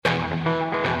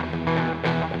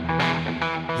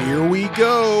Here we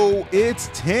go. It's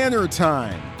Tanner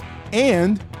time.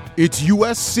 And it's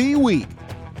USC week.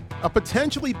 A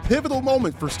potentially pivotal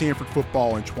moment for Stanford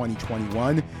football in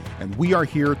 2021. And we are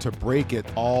here to break it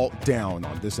all down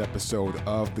on this episode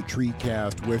of the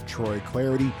TreeCast with Troy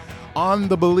Clarity on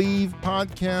the Believe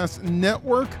Podcast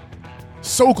Network.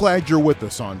 So glad you're with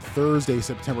us on Thursday,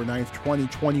 September 9th,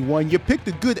 2021. You picked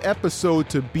a good episode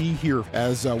to be here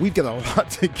as we've got a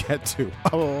lot to get to.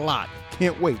 A lot.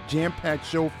 Can't wait. Jam-packed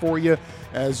show for you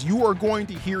as you are going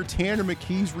to hear Tanner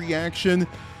McKee's reaction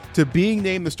to being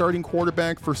named the starting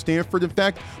quarterback for Stanford. In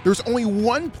fact, there's only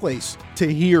one place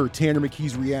to hear Tanner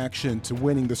McKee's reaction to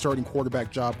winning the starting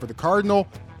quarterback job for the Cardinal,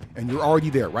 and you're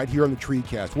already there right here on the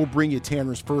TreeCast. We'll bring you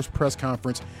Tanner's first press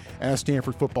conference as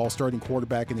Stanford football starting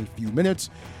quarterback in a few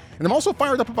minutes. And I'm also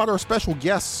fired up about our special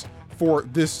guests for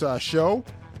this show,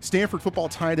 Stanford football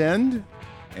tight end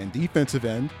and defensive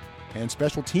end and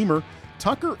special teamer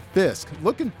Tucker Fisk.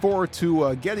 Looking forward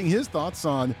to getting his thoughts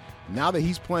on, now that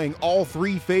he's playing all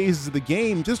three phases of the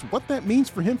game, just what that means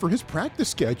for him for his practice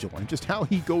schedule and just how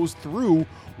he goes through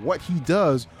what he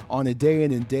does on a day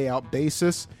in and day out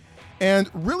basis. And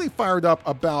really fired up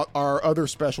about our other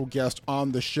special guest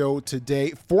on the show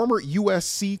today, former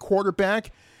USC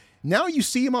quarterback. Now you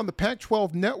see him on the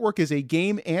Pac-12 Network as a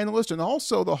game analyst and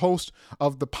also the host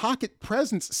of the Pocket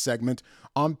Presence segment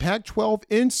on Pac-12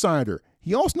 Insider.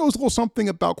 He also knows a little something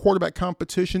about quarterback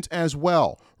competitions as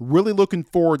well. Really looking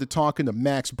forward to talking to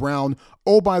Max Browne.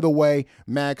 Oh, by the way,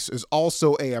 Max is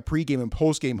also a pregame and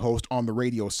postgame host on the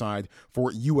radio side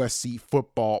for USC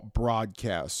football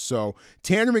broadcasts. So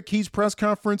Tanner McKee's press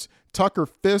conference, Tucker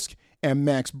Fisk, and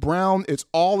Max Browne. It's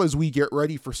all as we get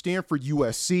ready for Stanford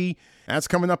USC. That's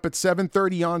coming up at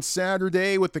 7:30 on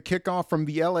Saturday with the kickoff from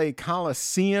the LA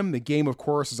Coliseum. The game, of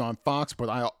course, is on Fox, but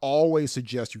I always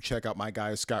suggest you check out my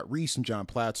guys Scott Reese and John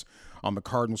Platz on the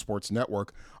Cardinal Sports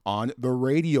Network on the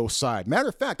radio side. Matter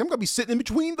of fact, I'm going to be sitting in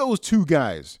between those two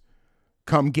guys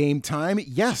come game time.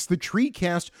 Yes, the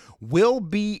TreeCast will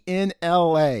be in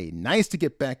LA. Nice to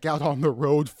get back out on the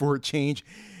road for a change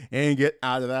and get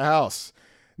out of the house.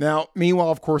 Now,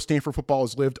 meanwhile, of course, Stanford football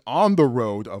has lived on the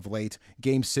road of late.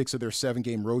 Game 6 of their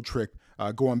 7-game road trip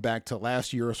going back to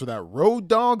last year. So that road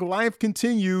dog life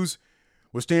continues,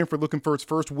 with Stanford looking for its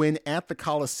first win at the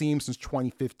Coliseum since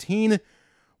 2015,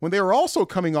 when they were also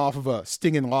coming off of a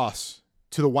stinging loss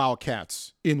to the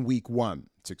Wildcats in Week 1.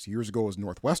 6 years ago it was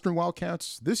Northwestern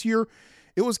Wildcats. This year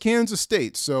it was Kansas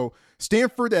State. So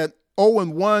Stanford at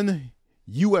 0-1.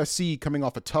 USC coming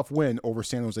off a tough win over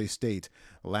San Jose State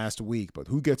last week. But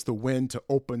who gets the win to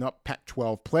open up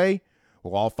Pac-12 play?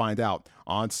 We'll all find out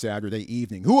on Saturday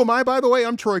evening. Who am I, by the way?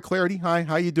 I'm Troy Clarity. Hi,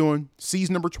 how you doing?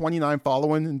 Season number 29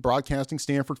 following and broadcasting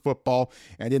Stanford football.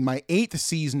 And in my 8th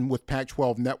season with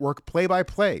Pac-12 Network,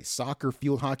 play-by-play, soccer,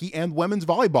 field hockey, and women's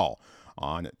volleyball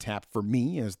on tap for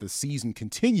me as the season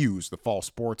continues, the fall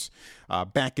sports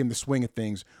back in the swing of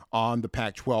things on the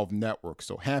Pac-12 Network.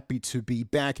 So happy to be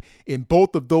back in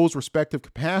both of those respective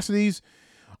capacities.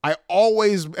 I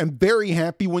always am very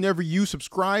happy whenever you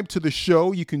subscribe to the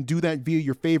show. You can do that via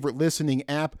your favorite listening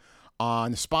app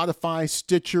on Spotify,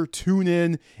 Stitcher,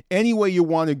 TuneIn, any way you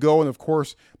want to go. And of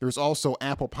course, there's also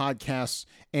Apple Podcasts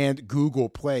and Google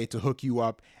Play to hook you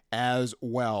up as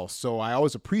well. So I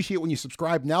always appreciate when you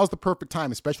subscribe. Now's the perfect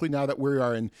time, especially now that we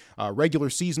are in regular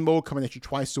season mode, coming at you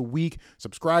twice a week.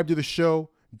 Subscribe to the show,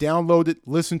 download it,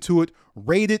 listen to it,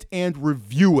 rate it, and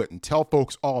review it, and tell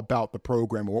folks all about the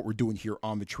program and what we're doing here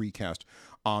on the TreeCast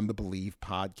on the Believe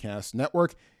Podcast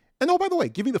Network. And oh, by the way,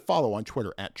 give me the follow on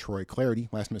Twitter at Troy Clarity,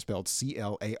 last name spelled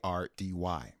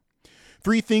Clardy.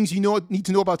 3 things you need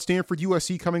to know about Stanford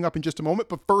USC coming up in just a moment.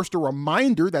 But first, a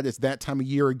reminder that it's that time of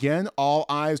year again. All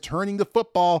eyes turning to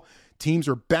football. Teams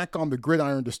are back on the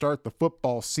gridiron to start the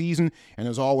football season. And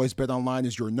as always, BetOnline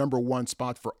is your number one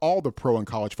spot for all the pro and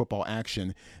college football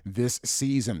action this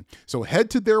season. So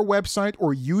head to their website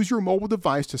or use your mobile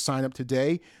device to sign up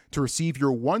today to receive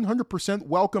your 100%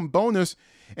 welcome bonus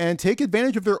and take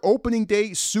advantage of their opening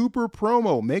day super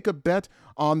promo. Make a bet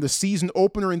on the season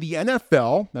opener in the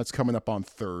NFL. That's coming up on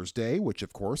Thursday, which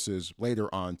of course is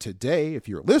later on today. If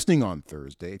you're listening on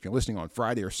Thursday, if you're listening on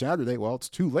Friday or Saturday, well, it's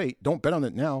too late. Don't bet on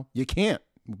it now. You can't.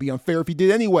 It would be unfair if you did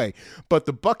anyway. But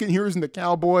the Buccaneers and the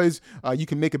Cowboys, you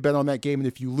can make a bet on that game. And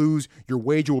if you lose, your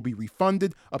wager will be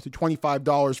refunded up to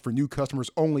 $25 for new customers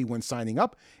only when signing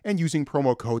up and using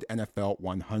promo code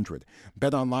NFL100.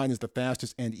 BetOnline is the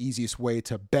fastest and easiest way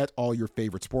to bet all your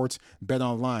favorite sports.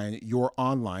 BetOnline, your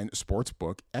online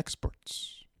sportsbook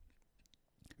experts.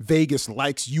 Vegas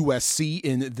likes USC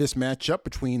in this matchup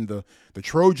between the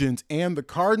Trojans and the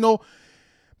Cardinal.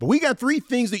 But we got 3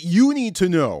 things that you need to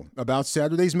know about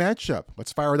Saturday's matchup.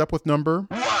 Let's fire it up with number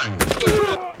 1.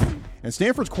 And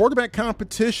Stanford's quarterback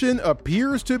competition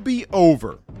appears to be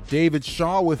over. David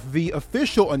Shaw with the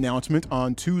official announcement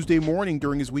on Tuesday morning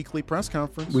during his weekly press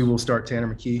conference. We will start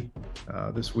Tanner McKee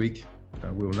this week.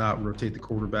 We will not rotate the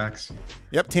quarterbacks.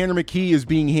 Yep, Tanner McKee is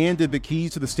being handed the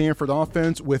keys to the Stanford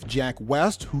offense with Jack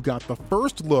West, who got the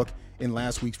first look in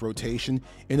last week's rotation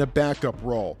in a backup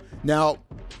role. Now,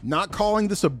 not calling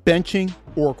this a benching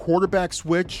or a quarterback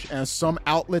switch as some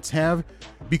outlets have,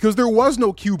 because there was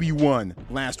no QB1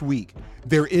 last week.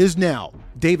 There is now.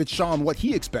 David Shaw and what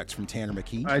he expects from Tanner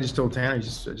McKee. I just told Tanner, I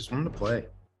just want him to play.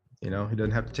 You know, he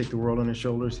doesn't have to take the world on his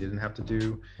shoulders. He doesn't have to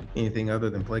do anything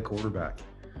other than play quarterback.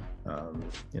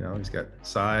 You know, he's got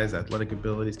size, athletic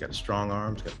ability, he's got strong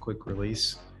arms, got a quick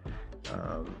release.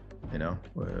 You know,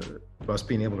 us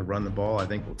being able to run the ball, I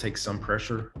think will take some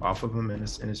pressure off of him in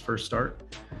his first start.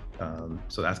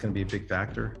 So that's going to be a big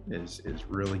factor is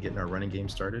really getting our running game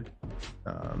started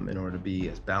in order to be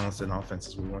as balanced an offense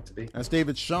as we want to be. That's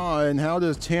David Shaw. And how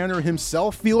does Tanner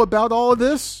himself feel about all of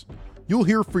this? You'll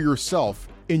hear for yourself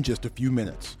in just a few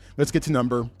minutes. Let's get to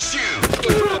number 2.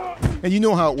 And you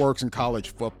know how it works in college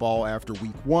football. After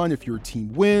week 1, if your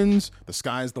team wins, the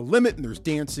sky's the limit and there's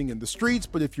dancing in the streets.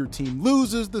 But if your team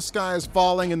loses, the sky is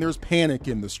falling and there's panic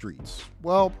in the streets.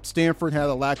 Well, Stanford had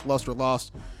a lackluster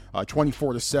loss,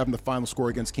 24-7, the final score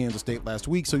against Kansas State last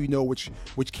week. So you know which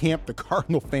camp the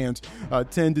Cardinal fans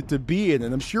tended to be in.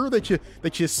 And I'm sure that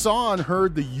you saw and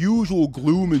heard the usual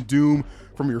gloom and doom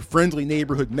from your friendly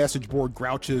neighborhood message board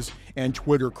grouches and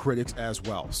Twitter critics as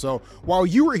well. So while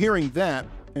you were hearing that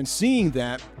and seeing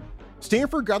that,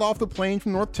 Stanford got off the plane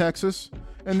from North Texas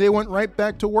and they went right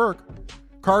back to work.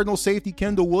 Cardinal safety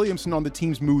Kendall Williamson on the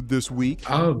team's mood this week.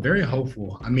 Very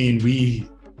hopeful. I mean,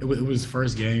 it was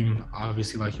first game.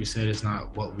 Obviously, like you said, it's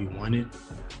not what we wanted.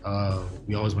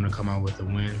 We always want to come out with a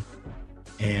win.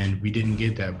 And we didn't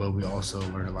get that, but we also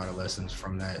learned a lot of lessons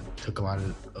from that. Took a lot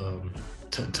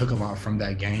from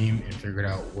that game and figured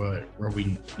out where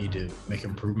we need to make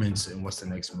improvements and what's the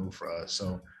next move for us.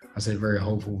 So I say very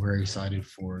hopeful, very excited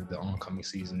for the oncoming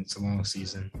season. It's a long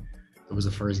season. It was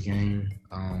the first game,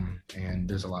 and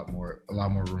there's a lot more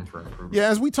room for improvement. Yeah,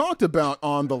 as we talked about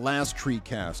on the last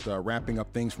TreeCast, wrapping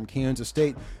up things from Kansas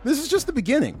State, this is just the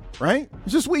beginning, right?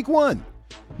 It's just week 1.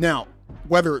 Now,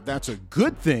 whether that's a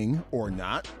good thing or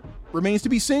not remains to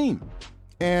be seen.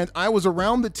 And I was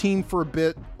around the team for a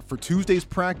bit for Tuesday's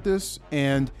practice,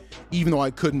 and even though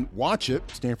I couldn't watch it,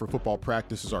 Stanford football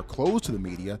practices are closed to the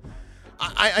media,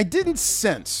 I didn't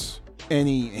sense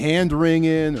any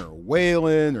hand-wringing or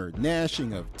wailing or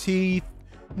gnashing of teeth.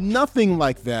 Nothing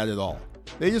like that at all.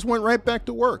 They just went right back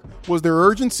to work. Was there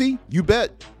urgency? You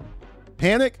bet.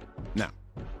 Panic? No.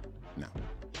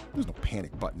 There's no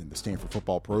panic button in the Stanford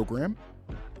football program.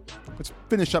 Let's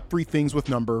finish up 3 things with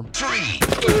number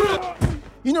 3.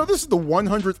 You know, this is the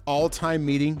 100th all-time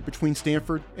meeting between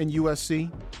Stanford and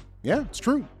USC. Yeah, it's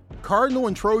true. Cardinal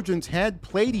and Trojans had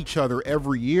played each other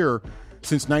every year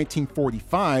since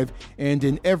 1945 and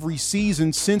in every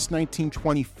season since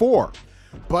 1924.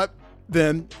 But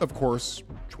then, of course,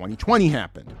 2020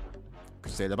 happened.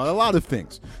 Could say that about a lot of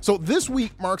things. So this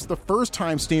week marks the first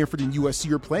time Stanford and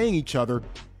USC are playing each other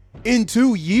in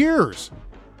 2 years.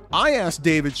 I asked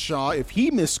David Shaw if he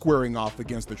missed squaring off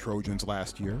against the Trojans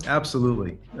last year.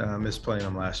 Absolutely, missed playing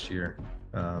them last year.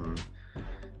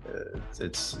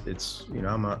 It's you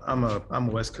know, I'm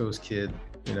a West Coast kid.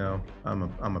 You know, I'm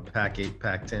a Pac-8,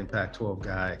 Pac-10, Pac-12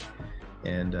 guy,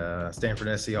 and Stanford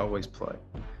and SC always play.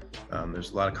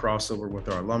 There's a lot of crossover with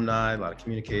our alumni, a lot of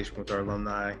communication with our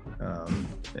alumni.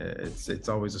 It's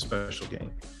always a special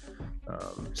game.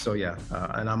 So yeah,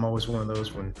 and I'm always one of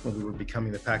those when we were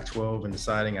becoming the Pac-12 and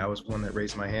deciding, I was one that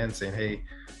raised my hand saying, hey,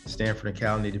 Stanford and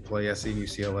Cal need to play SC and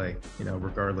UCLA, you know,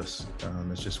 regardless.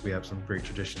 It's just we have some great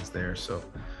traditions there. So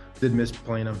did miss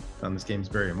playing them. This game is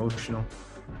very emotional,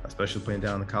 especially playing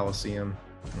down in the Coliseum.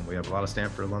 And we have a lot of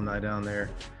Stanford alumni down there.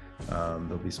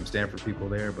 There'll be some Stanford people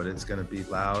there, but it's going to be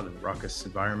loud and raucous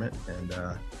environment. And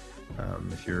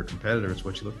if you're a competitor, it's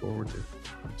what you look forward to.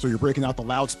 So you're breaking out the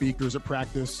loudspeakers at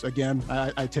practice again,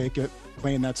 I take it,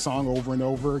 playing that song over and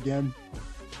over again?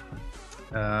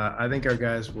 I think our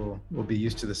guys will be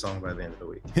used to the song by the end of the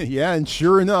week. Yeah, and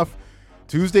sure enough,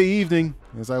 Tuesday evening,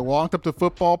 as I walked up to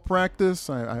football practice,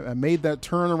 I made that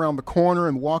turn around the corner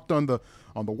and walked on the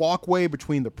walkway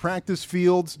between the practice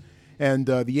fields and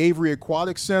the Avery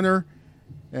Aquatic Center,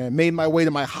 and made my way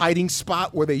to my hiding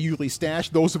spot where they usually stash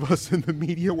those of us in the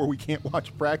media where we can't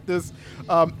watch practice.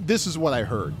 This is what I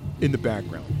heard in the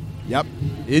background. Yep,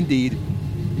 indeed.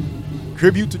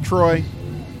 Tribute to Troy.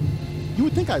 You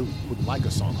would think I would like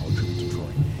a song called Tribute to Troy.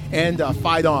 And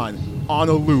Fight On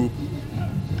a loop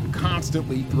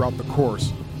constantly throughout the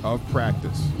course of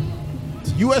practice.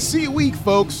 It's USC week,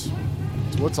 folks.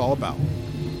 It's what it's all about.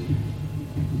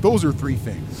 Those are three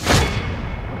things.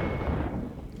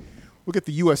 Look at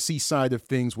the USC side of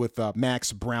things with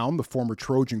Max Browne, the former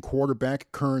Trojan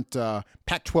quarterback, current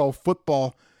Pac-12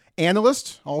 football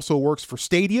analyst, also works for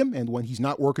Stadium, and when he's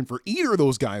not working for either of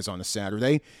those guys on a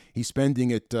Saturday, he's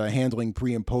spending it handling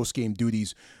pre- and post-game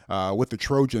duties with the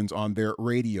Trojans on their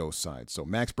radio side. So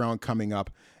Max Browne coming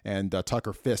up, and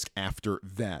Tucker Fisk after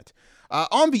that.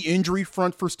 On the injury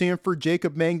front for Stanford,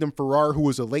 Jacob Mangum-Farrar, who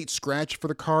was a late scratch for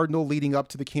the Cardinal leading up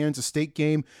to the Kansas State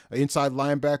game, inside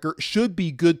linebacker, should be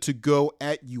good to go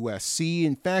at USC.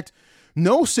 In fact,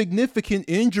 no significant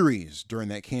injuries during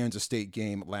that Kansas State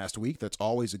game last week. That's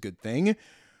always a good thing.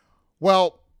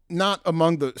 Well, not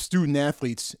among the student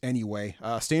athletes anyway.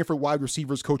 Stanford wide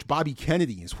receivers coach Bobby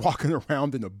Kennedy is walking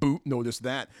around in a boot. Noticed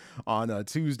that on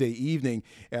Tuesday evening.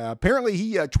 Apparently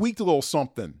he tweaked a little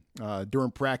something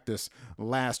during practice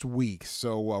last week.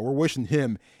 So we're wishing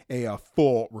him a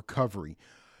full recovery.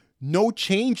 No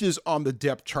changes on the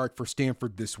depth chart for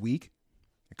Stanford this week,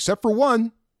 except for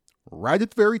one right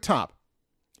at the very top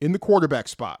in the quarterback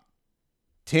spot.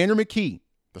 Tanner McKee,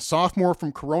 the sophomore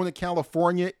from Corona,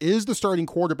 California, is the starting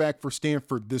quarterback for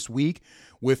Stanford this week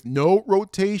with no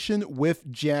rotation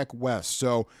with Jack West.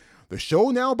 So the show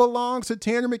now belongs to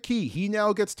Tanner McKee. He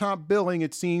now gets top billing,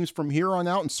 it seems, from here on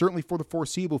out and certainly for the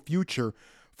foreseeable future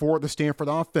for the Stanford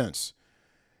offense.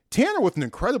 Tanner with an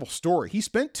incredible story. He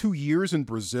spent 2 years in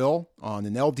Brazil on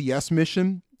an LDS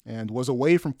mission and was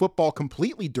away from football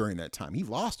completely during that time. He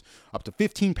lost up to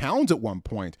 15 pounds at one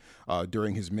point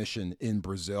during his mission in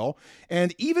Brazil.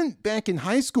 And even back in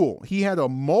high school, he had a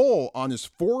mole on his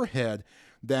forehead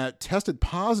that tested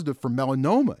positive for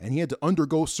melanoma, and he had to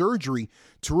undergo surgery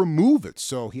to remove it.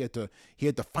 So he had to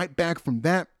fight back from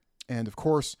that, and of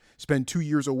course, spend 2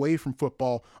 years away from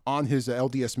football on his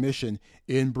LDS mission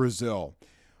in Brazil.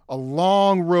 A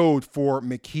long road for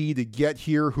McKee to get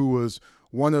here, who was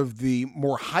one of the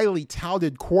more highly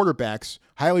touted quarterbacks,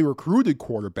 highly recruited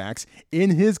quarterbacks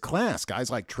in his class. Guys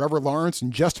like Trevor Lawrence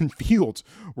and Justin Fields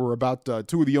were about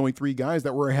two of the only three guys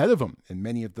that were ahead of him in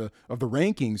many of the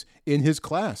rankings in his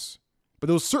class. But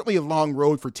it was certainly a long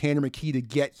road for Tanner McKee to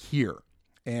get here.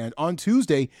 And on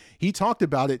Tuesday, he talked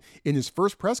about it in his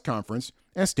first press conference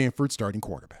as Stanford's starting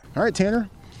quarterback. All right, Tanner,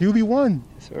 QB1.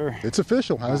 Yes, sir. It's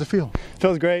official. How does it feel?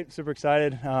 Feels great. Super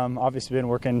excited. Obviously been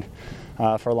working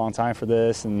for a long time for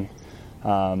this, and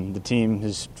the team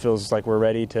just feels like we're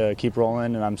ready to keep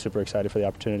rolling, and I'm super excited for the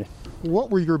opportunity.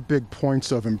 What were your big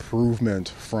points of improvement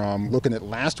from looking at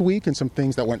last week and some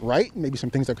things that went right, maybe some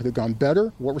things that could have gone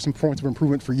better? What were some points of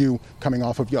improvement for you coming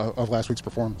off of last week's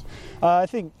performance? I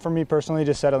think for me personally,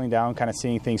 just settling down, kind of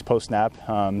seeing things post-snap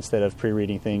instead of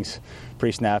pre-reading things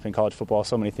pre-snap. In college football,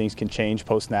 so many things can change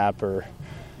post-snap or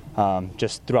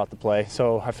just throughout the play.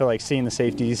 So I feel like seeing the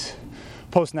safeties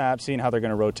post-snap, seeing how they're going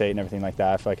to rotate and everything like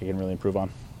that, I feel like I can really improve on.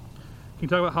 Can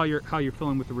you talk about how you're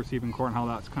feeling with the receiving core and how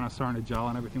that's kind of starting to gel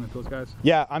and everything with those guys?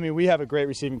 Yeah, I mean, we have a great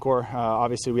receiving core.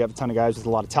 Obviously, we have a ton of guys with a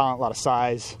lot of talent, a lot of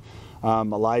size.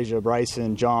 Elijah,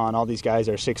 Bryson, John, all these guys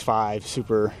are 6'5",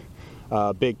 super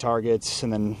big targets.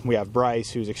 And then we have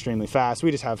Bryce, who's extremely fast. We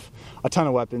just have a ton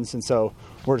of weapons, and so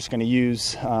we're just going to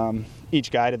use each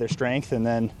guy to their strength and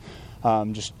then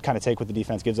just kind of take what the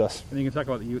defense gives us. And you can talk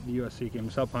about the USC game.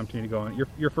 Just how pumped you need to go in.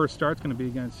 Your first start's going to be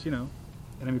against,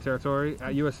 enemy territory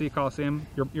at USC Coliseum.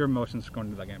 Your emotions going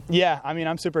into that game? Yeah, I mean,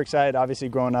 I'm super excited. Obviously,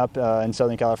 growing up in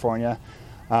Southern California,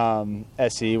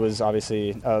 SC was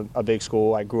obviously a big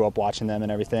school. I grew up watching them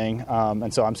and everything,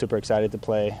 and so I'm super excited to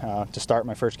play to start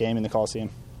my first game in the Coliseum.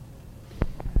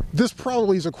 This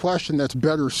probably is a question that's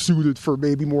better suited for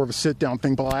maybe more of a sit-down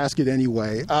thing, but I'll ask it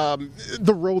anyway.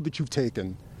 The road that you've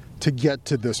taken to get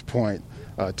to this point,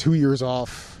 2 years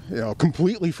off,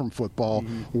 completely from football,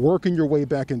 working your way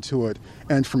back into it,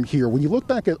 and from here, when you look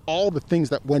back at all the things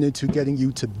that went into getting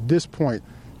you to this point,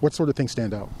 what sort of things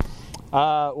stand out?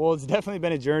 Well, it's definitely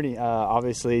been a journey.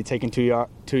 Obviously, taking 2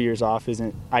 years off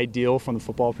isn't ideal from the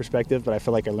football perspective, but I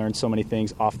feel like I learned so many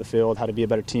things off the field, how to be a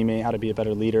better teammate, how to be a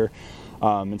better leader,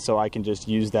 and so I can just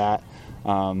use that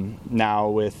now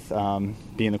with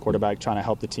being the quarterback, trying to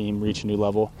help the team reach a new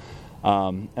level.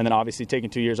 And then obviously taking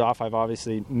 2 years off, I've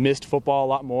obviously missed football a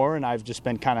lot more, and I've just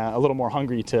been kind of a little more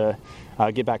hungry to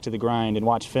get back to the grind and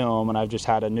watch film, and I've just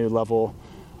had a new level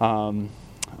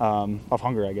of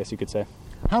hunger, I guess you could say.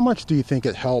 How much do you think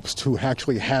it helps to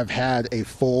actually have had a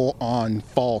full-on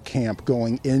fall camp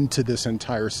going into this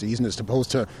entire season as opposed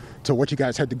to what you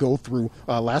guys had to go through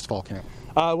last fall camp?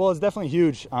 Well, it's definitely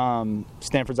huge.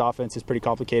 Stanford's offense is pretty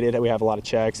complicated. We have a lot of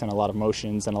checks and a lot of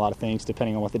motions and a lot of things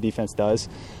depending on what the defense does.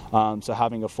 So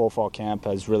having a full fall camp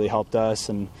has really helped us,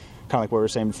 and kind of like what we were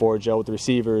saying before, Joe, with the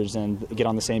receivers and get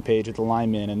on the same page with the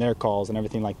linemen and their calls and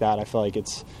everything like that. I feel like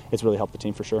it's really helped the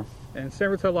team for sure. And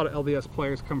Stanford's had a lot of LDS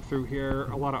players come through here,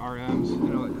 a lot of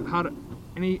RMs.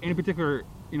 Any particular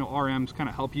RMs kind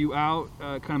of help you out,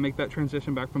 kind of make that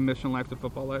transition back from mission life to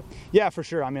football life? Yeah, for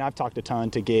sure. I mean, I've talked a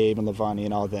ton to Gabe and Levani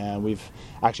and all of them. We've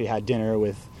actually had dinner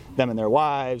with them and their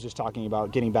wives, just talking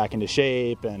about getting back into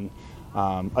shape and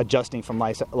adjusting from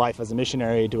life as a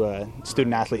missionary to a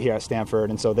student athlete here at Stanford.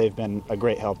 And so they've been a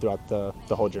great help throughout the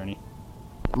whole journey.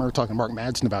 I remember talking to Mark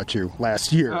Madsen about you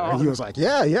last year, and he was like,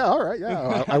 yeah, all right,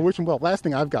 yeah. I wish him well. Last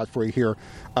thing I've got for you here,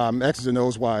 X's and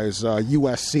O's wise,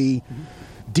 USC.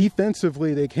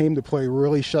 Defensively, they came to play,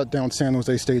 really shut down San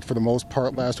Jose State for the most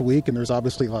part last week, and there's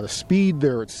obviously a lot of speed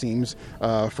there, it seems,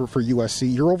 for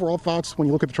USC. Your overall thoughts when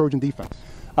you look at the Trojan defense?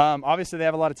 Obviously, they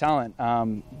have a lot of talent.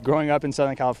 Growing up in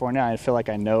Southern California, I feel like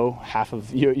I know half of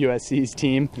USC's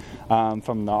team,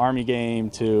 from the Army game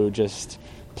to just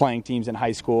playing teams in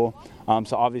high school.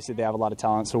 So obviously they have a lot of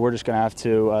talent. So we're just going to have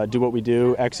to do what we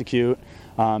do, execute,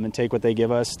 and take what they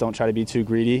give us. Don't try to be too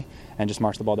greedy, and just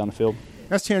march the ball down the field.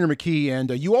 That's Tanner McKee, and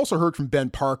you also heard from Ben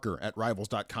Parker at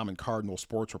Rivals.com and Cardinal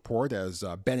Sports Report as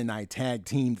Ben and I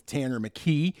tag-teamed Tanner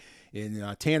McKee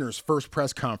in Tanner's first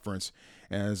press conference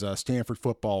as Stanford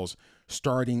football's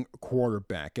starting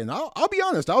quarterback. And I'll be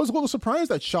honest, I was a little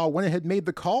surprised that Shaw went ahead and made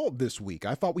the call this week.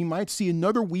 I thought we might see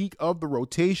another week of the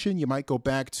rotation. You might go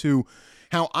back to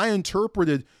how I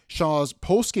interpreted Shaw's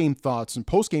post-game thoughts and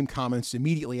post-game comments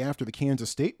immediately after the Kansas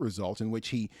State result, in which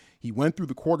he went through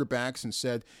the quarterbacks and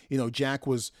said, Jack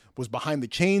was behind the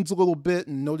chains a little bit,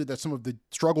 and noted that some of the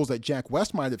struggles that Jack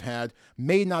West might have had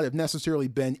may not have necessarily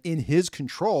been in his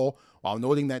control, while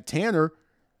noting that Tanner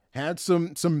had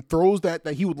some throws that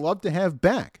he would love to have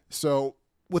back. So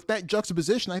with that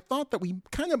juxtaposition, I thought that we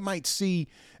kind of might see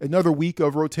another week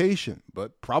of rotation,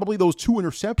 but probably those 2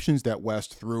 interceptions that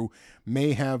West threw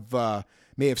may have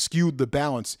skewed the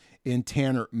balance in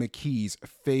Tanner McKee's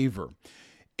favor.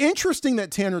 Interesting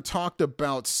that Tanner talked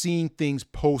about seeing things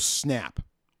post-snap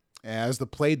as the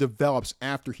play develops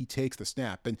after he takes the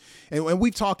snap. And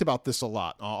we've talked about this a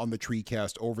lot on the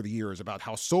TreeCast over the years, about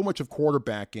how so much of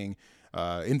quarterbacking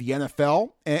in the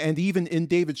NFL and even in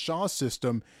David Shaw's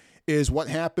system is what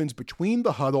happens between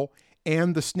the huddle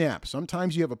and the snap.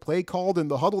 Sometimes you have a play called in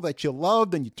the huddle that you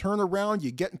love, then you turn around,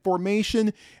 you get in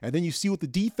formation, and then you see what the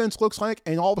defense looks like,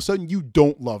 and all of a sudden you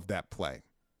don't love that play.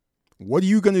 What are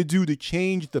you going to do to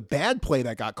change the bad play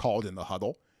that got called in the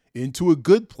huddle into a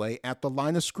good play at the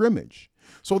line of scrimmage?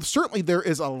 So certainly there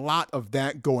is a lot of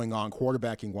that going on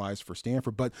quarterbacking-wise for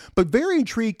Stanford, but very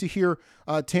intrigued to hear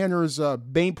Tanner's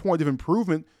main point of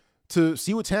improvement, to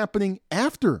see what's happening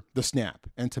after the snap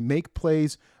and to make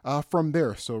plays from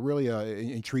there. So really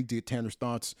intrigued to get Tanner's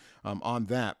thoughts on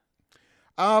that.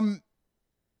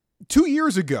 2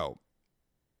 years ago,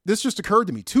 this just occurred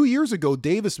to me. 2 years ago,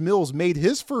 Davis Mills made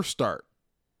his first start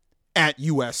at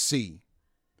USC.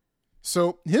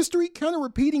 So history kind of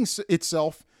repeating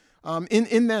itself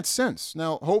in that sense.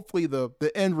 Now, hopefully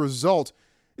the end result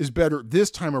is better this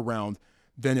time around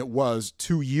than it was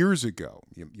 2 years ago.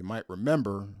 You might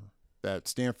remember that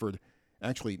Stanford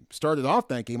actually started off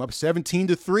that game up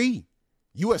 17-3.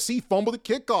 USC fumbled at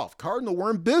kickoff. Cardinal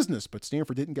were in business, but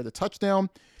Stanford didn't get a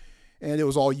touchdown, and it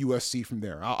was all USC from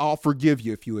there. I'll forgive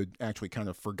you if you had actually kind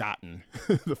of forgotten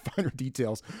the finer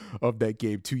details of that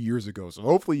game 2 years ago. So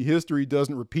hopefully history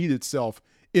doesn't repeat itself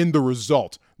in the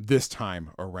result this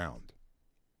time around.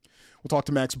 We'll talk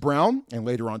to Max Browne and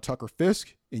later on Tucker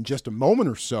Fisk in just a moment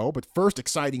or so. But first,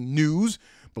 exciting news.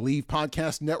 Believe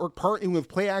Podcast Network partnering with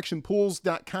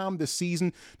PlayActionPools.com this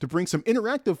season to bring some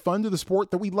interactive fun to the sport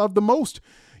that we love the most.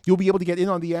 You'll be able to get in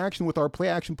on the action with our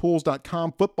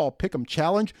PlayActionPools.com Football Pick'em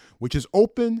Challenge, which is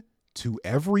open to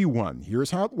everyone.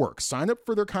 Here's how it works. Sign up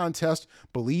for their contest,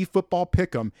 Believe Football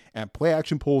Pick'em, at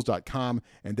PlayActionPools.com,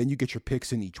 and then you get your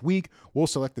picks in each week. We'll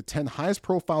select the 10 highest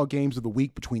profile games of the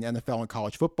week between NFL and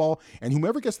college football, and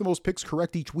whomever gets the most picks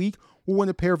correct each week will win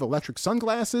a pair of electric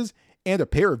sunglasses and a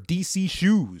pair of DC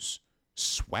shoes.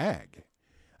 Swag.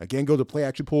 Again, go to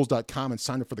PlayActionPools.com and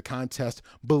sign up for the contest.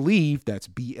 Believe, that's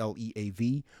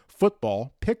BLEAV,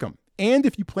 Football Pick'em. And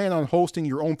if you plan on hosting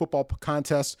your own football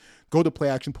contests, go to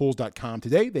PlayActionPools.com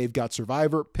today. They've got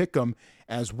Survivor, Pick'em,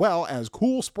 as well as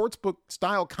cool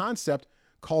sportsbook-style concept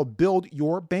called Build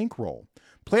Your Bankroll.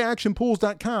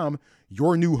 PlayActionPools.com,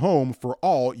 your new home for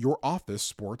all your office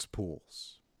sports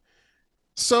pools.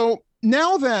 So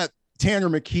now that Tanner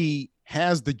McKee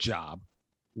has the job,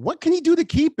 what can he do to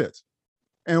keep it?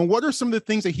 And what are some of the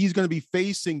things that he's going to be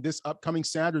facing this upcoming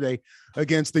Saturday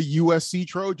against the USC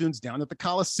Trojans down at the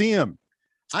Coliseum?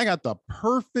 I got the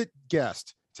perfect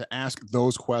guest to ask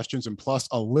those questions and plus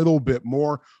a little bit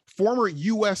more. Former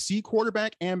USC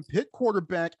quarterback and Pitt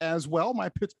quarterback as well. My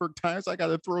Pittsburgh ties, I got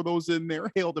to throw those in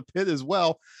there. Hail to Pitt as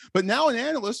well. But now an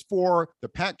analyst for the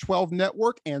Pac-12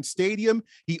 Network and Stadium.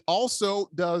 He also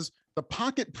does the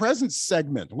Pocket Presence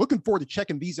segment. Looking forward to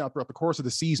checking these out throughout the course of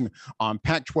the season on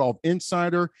Pac-12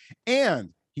 Insider.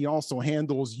 And he also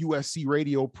handles USC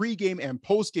Radio pregame and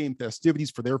postgame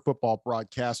festivities for their football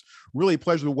broadcast. Really a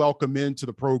pleasure to welcome into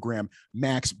the program,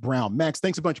 Max Browne. Max,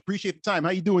 thanks a bunch. Appreciate the time. How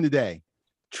you doing today?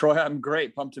 Troy, I'm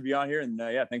great. Pumped to be on here. And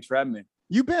thanks for having me.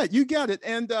 You bet. You got it.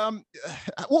 And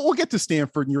we'll get to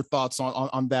Stanford and your thoughts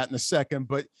on that in a second.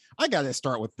 But I got to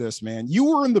start with this, man. You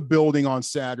were in the building on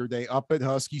Saturday up at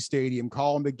Husky Stadium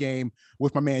calling the game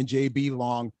with my man, JB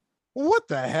Long. What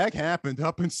the heck happened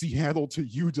up in Seattle to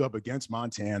UW against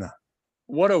Montana?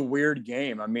 What a weird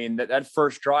game. I mean, that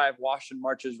first drive, Washington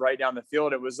marches right down the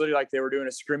field. It was literally like they were doing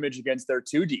a scrimmage against their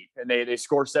two deep, and they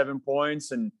score 7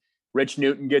 points, and Rich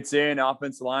Newton gets in,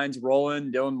 offensive line's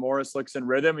rolling, Dylan Morris looks in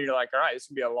rhythm, and you're like, all right, this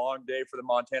can be a long day for the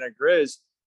Montana Grizz.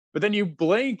 But then you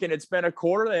blink, and it's been a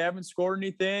quarter. They haven't scored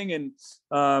anything.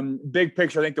 And big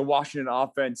picture, I think the Washington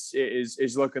offense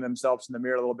is looking themselves in the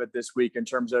mirror a little bit this week in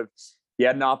terms of you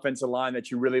had an offensive line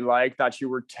that you really liked, thought you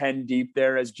were 10 deep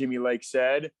there, as Jimmy Lake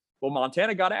said. Well,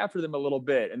 Montana got after them a little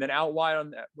bit. And then out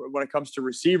wide when it comes to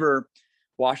receiver,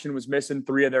 Washington was missing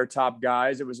 3 of their top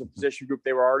guys. It was a position group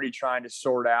they were already trying to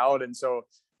sort out. And so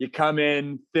you come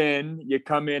in thin, you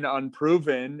come in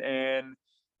unproven, and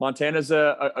Montana's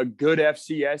a good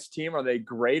FCS team. Are they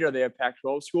great? Are they a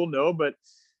Pac-12 school? No, but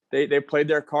they played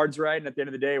their cards right. And at the end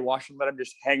of the day, Washington let them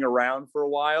just hang around for a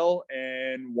while.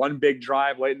 And one big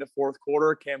drive late in the fourth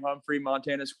quarter, Cam Humphrey,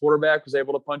 Montana's quarterback, was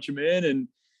able to punch him in. And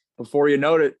before you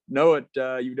know it,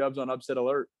 UW's on upset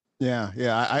alert.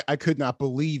 Yeah. I could not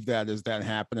believe that as that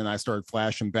happened. And I started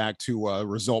flashing back to a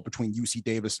result between UC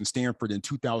Davis and Stanford in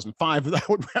 2005 that I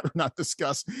would rather not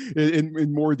discuss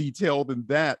in more detail than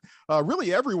that.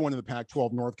 Really, everyone in the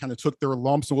Pac-12 North kind of took their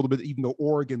lumps a little bit, even though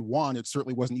Oregon won. It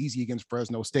certainly wasn't easy against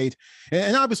Fresno State.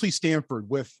 And obviously Stanford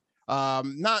with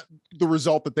not the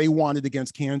result that they wanted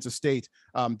against Kansas State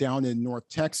down in North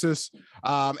Texas.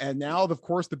 And now, of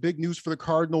course, the big news for the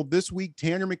Cardinal this week,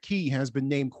 Tanner McKee has been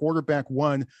named quarterback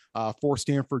 1 for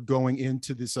Stanford going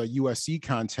into this USC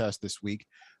contest this week.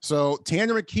 So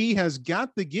Tanner McKee has got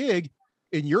the gig.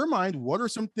 In your mind, what are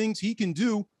some things he can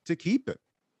do to keep it?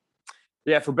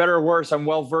 Yeah, for better or worse, I'm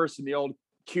well-versed in the old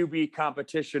QB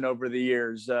competition over the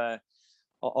years.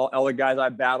 All the guys I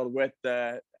battled with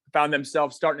found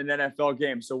themselves starting an NFL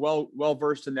game. So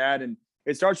well-versed in that. And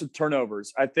it starts with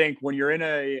turnovers. I think when you're in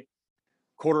a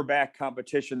quarterback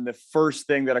competition, the first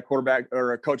thing that a quarterback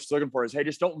or a coach is looking for is, hey,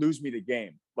 just don't lose me the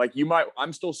game. Like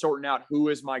I'm still sorting out who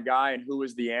is my guy and who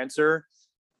is the answer.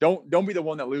 Don't be the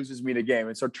one that loses me the game.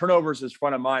 And so turnovers is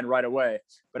front of mind right away.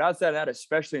 But outside of that,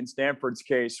 especially in Stanford's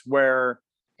case, where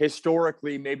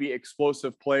historically maybe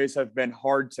explosive plays have been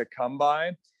hard to come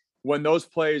by, when those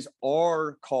plays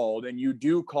are called and you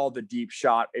do call the deep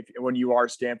shot, when you are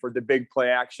Stanford, the big play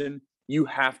action, you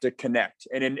have to connect.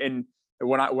 And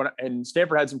when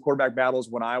Stanford had some quarterback battles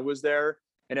when I was there,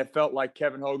 and it felt like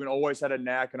Kevin Hogan always had a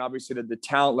knack, and obviously the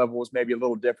talent level was maybe a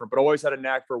little different, but always had a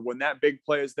knack for when that big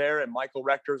play is there and Michael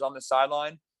Rector's on the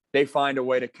sideline, they find a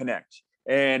way to connect.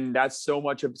 And that's so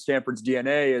much of Stanford's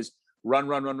DNA is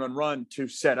run to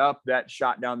set up that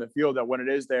shot down the field that when it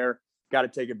is there, got to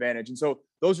take advantage. And so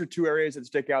those are 2 areas that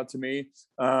stick out to me.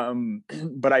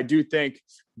 But I do think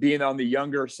being on the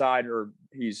younger side, or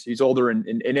he's older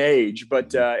in age,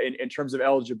 but in terms of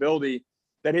eligibility,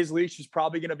 that his leash is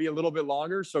probably going to be a little bit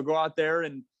longer. So go out there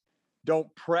and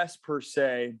don't press per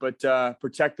se, but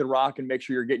protect the rock and make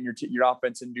sure you're getting your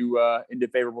offense into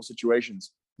favorable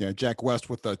situations. Yeah, Jack West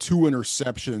with 2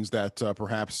 interceptions that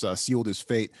perhaps sealed his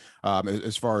fate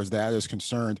as far as that is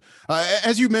concerned.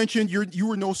 As you mentioned, you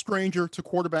were no stranger to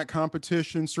quarterback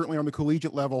competition, certainly on the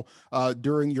collegiate level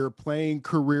during your playing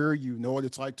career. You know what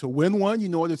it's like to win one. You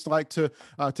know what it's like to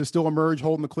still emerge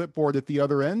holding the clipboard at the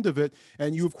other end of it.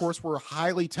 And you, of course, were a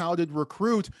highly touted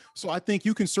recruit. So I think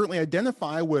you can certainly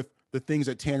identify with the things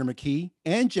that Tanner McKee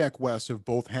and Jack West have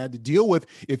both had to deal with.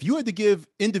 If you had to give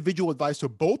individual advice to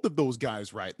both of those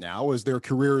guys right now as their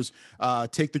careers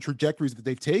take the trajectories that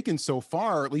they've taken so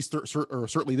far, at least or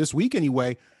certainly this week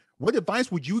anyway, what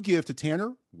advice would you give to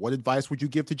Tanner? What advice would you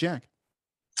give to Jack?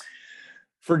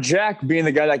 For Jack being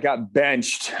the guy that got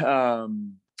benched,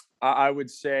 I would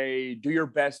say do your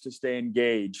best to stay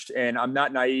engaged. And I'm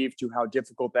not naive to how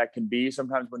difficult that can be.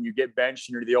 Sometimes when you get benched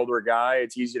and you're the older guy,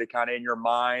 it's easy to kind of in your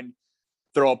mind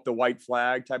throw up the white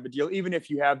flag type of deal. Even if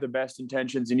you have the best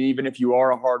intentions and even if you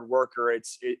are a hard worker,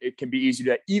 it can be easy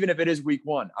to, even if it is week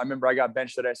one. I remember I got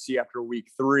benched at SC after week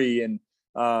 3, and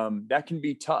that can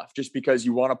be tough just because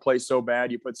you want to play so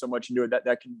bad. You put so much into it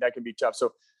that can be tough.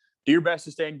 So do your best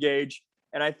to stay engaged.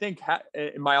 And I think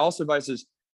my also advice is,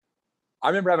 I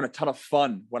remember having a ton of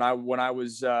fun when I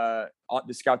was on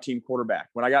the scout team quarterback.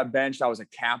 When I got benched, I was a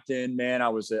captain, man. I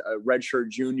was a redshirt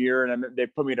junior, and they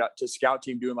put me to scout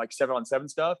team doing like 7-on-7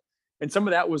 stuff. And some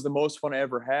of that was the most fun I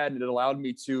ever had. And it allowed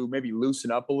me to maybe loosen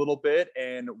up a little bit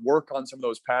and work on some of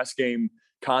those pass game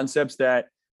concepts that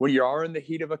when you are in the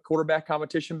heat of a quarterback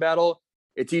competition battle,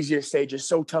 it's easy to stay just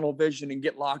so tunnel vision and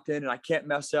get locked in and I can't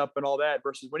mess up and all that,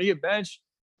 versus when you get benched,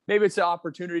 maybe it's an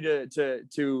opportunity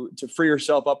to free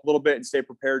yourself up a little bit and stay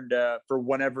prepared for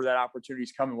whenever that opportunity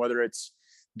is coming, whether it's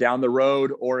down the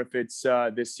road or if it's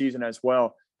this season as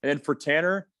well. And then for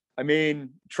Tanner, I mean,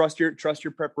 trust your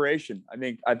preparation.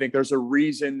 I think there's a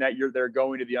reason that they're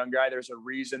going to the young guy. There's a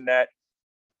reason that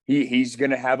he's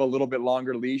going to have a little bit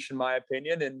longer leash, in my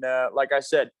opinion. And like I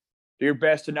said, do your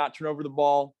best to not turn over the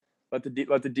ball.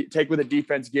 Take what the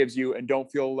defense gives you, and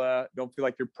don't feel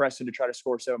like you're pressing to try to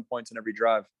score 7 points in every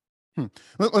drive.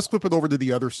 Let's flip it over to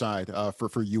the other side for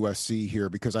USC here,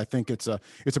 because I think it's a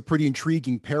pretty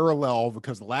intriguing parallel,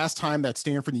 because the last time that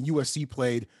Stanford and USC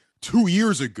played 2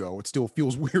 years ago, it still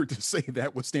feels weird to say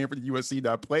that with Stanford and USC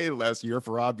not played last year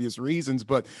for obvious reasons.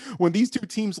 But when these two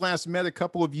teams last met a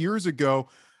couple of years ago,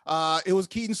 it was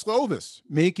Kedon Slovis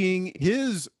making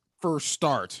his first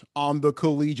start on the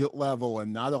collegiate level,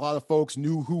 and not a lot of folks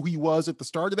knew who he was at the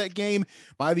start of that game.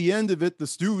 By the end of it, the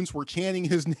students were chanting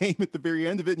his name at the very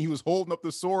end of it, and he was holding up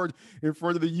the sword in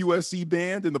front of the USC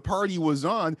band, and the party was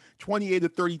on.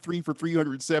 28-33 for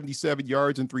 377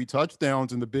 yards and 3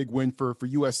 touchdowns, and the big win for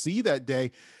USC that day.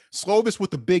 Slovis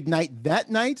with the big night that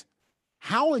night.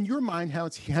 How, in your mind,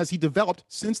 has he developed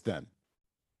since then?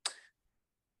 I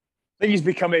think he's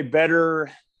become a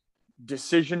better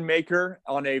decision maker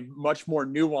on a much more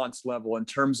nuanced level in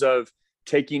terms of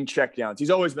taking checkdowns. He's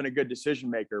always been a good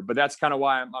decision maker, but that's kind of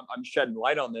why I'm shedding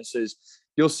light on this. Is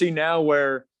you'll see now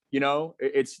where,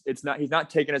 he's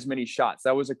not taking as many shots.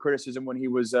 That was a criticism when he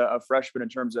was a freshman in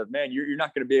terms of, man, you're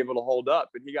not going to be able to hold up.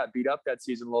 And he got beat up that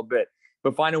season a little bit,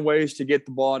 but finding ways to get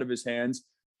the ball out of his hands.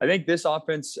 I think this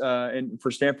offense, and for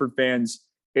Stanford fans,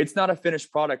 it's not a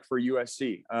finished product for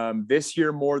USC. This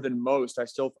year, more than most, I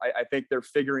think they're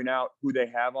figuring out who they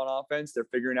have on offense. They're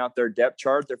figuring out their depth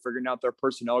chart. They're figuring out their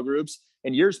personnel groups.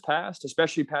 In years past,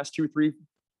 especially past 2, 3,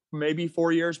 maybe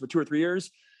 4 years, but 2 or 3 years,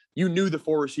 you knew the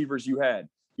 4 receivers you had.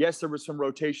 Yes, there was some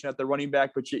rotation at the running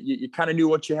back, but you kind of knew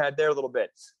what you had there a little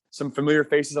bit. Some familiar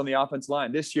faces on the offense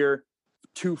line. This year,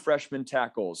 2 freshman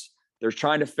tackles. They're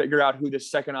trying to figure out who the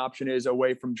second option is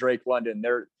away from Drake London.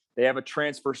 They have a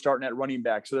transfer starting at running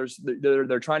back. So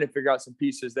they're trying to figure out some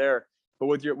pieces there. But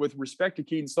with respect to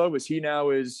Kedon Slovis,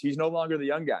 he's no longer the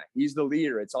young guy. He's the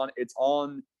leader. It's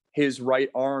on his right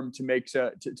arm to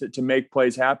make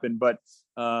plays happen. But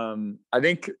I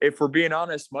think if we're being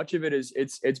honest, much of it is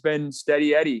it's been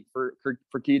steady Eddie for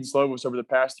Kedon Slovis over the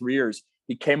past 3 years.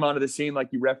 He came onto the scene, like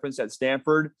you referenced, at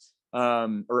Stanford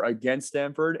or against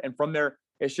Stanford. And from there,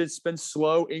 it's just been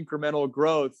slow incremental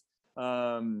growth.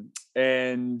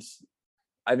 And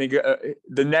I think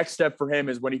the next step for him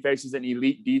is when he faces an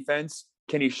elite defense,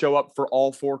 can he show up for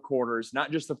all 4 quarters,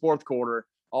 not just the fourth quarter,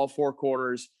 all 4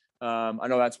 quarters? I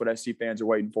know that's what SC fans are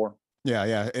waiting for.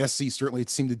 Yeah. SC certainly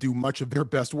seemed to do much of their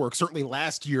best work, certainly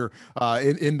last year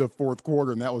in the fourth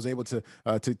quarter, and that was able to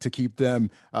keep them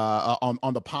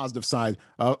on the positive side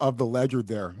of the ledger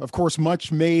there. Of course,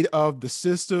 much made of the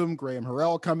system. Graham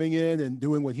Harrell coming in and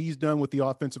doing what he's done with the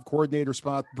offensive coordinator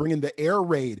spot, bringing the air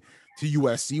raid to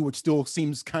USC, which still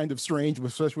seems kind of strange,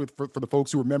 especially for the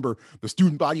folks who remember the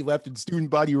student body left and student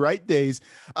body right days.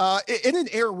 In an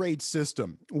air raid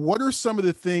system, what are some of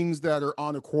the things that are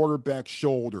on a quarterback's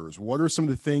shoulders? What are some of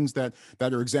the things that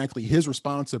are exactly his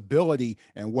responsibility,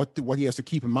 and what he has to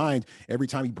keep in mind every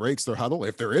time he breaks their huddle,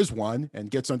 if there is one, and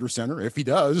gets under center, if he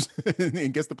does,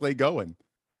 and gets the play going?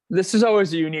 This is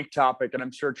always a unique topic, and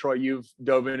I'm sure, Troy, you've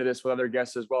dove into this with other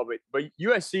guests as well, but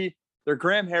USC, they're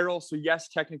Graham Harrell, so yes,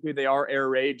 technically they are air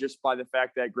raid just by the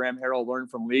fact that Graham Harrell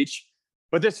learned from Leach.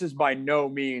 But this is by no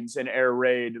means an air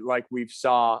raid like we've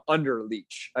saw under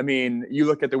Leach. I mean, you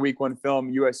look at the week 1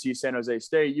 film, USC San Jose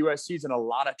State, USC's in a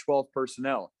lot of 12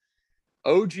 personnel.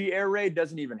 OG air raid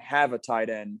doesn't even have a tight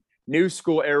end. New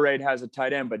school air raid has a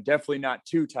tight end, but definitely not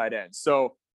 2 tight ends.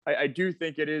 So I do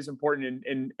think it is important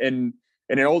in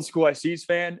And an old school SC's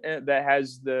fan that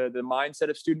has the mindset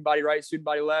of student body right, student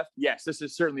body left, yes, this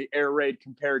is certainly air raid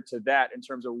compared to that in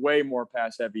terms of way more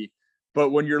pass heavy.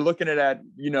 But when you're looking at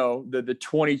the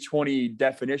 2020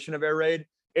 definition of air raid,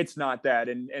 it's not that.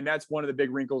 And that's one of the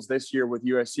big wrinkles this year with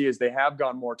USC is they have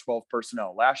gone more 12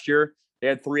 personnel. Last year, they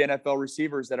had 3 NFL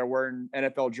receivers that are wearing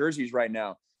NFL jerseys right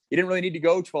now. You didn't really need to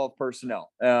go 12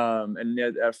 personnel. And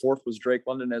at fourth was Drake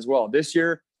London as well. This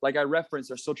year, like I referenced,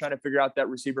 they're still trying to figure out that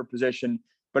receiver position.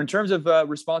 But in terms of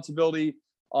responsibility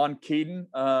on Keaton,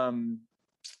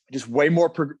 just way more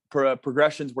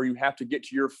progressions where you have to get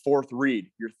to your fourth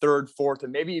read, your third, fourth,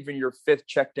 and maybe even your fifth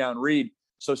check down read.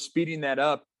 So speeding that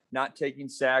up, not taking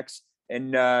sacks,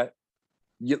 and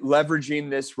leveraging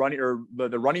this running or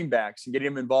the running backs and getting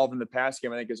them involved in the pass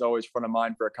game, I think is always front of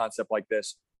mind for a concept like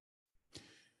this.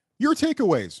 Your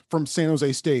takeaways from San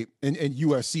Jose State and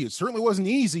USC. It certainly wasn't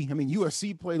easy. I mean,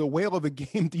 USC played a whale of a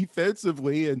game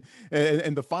defensively, and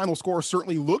the final score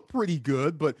certainly looked pretty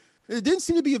good, but it didn't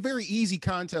seem to be a very easy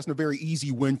contest and a very easy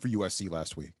win for USC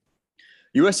last week.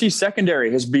 USC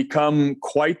secondary has become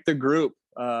quite the group,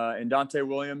 and Dante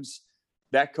Williams,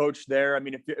 that coach there. I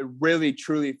mean, it really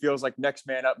truly feels like next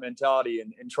man up mentality.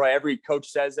 And Troy, every coach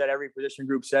says that, every position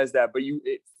group says that, but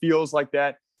it feels like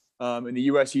that. In the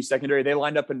USC secondary, they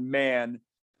lined up in man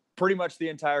pretty much the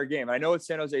entire game. I know it's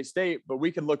San Jose State, but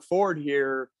we can look forward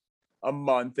here a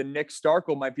month, and Nick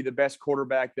Starkel might be the best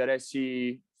quarterback that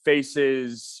SC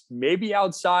faces, maybe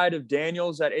outside of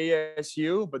Daniels at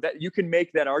ASU, but that you can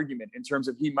make that argument in terms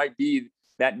of he might be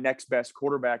that next best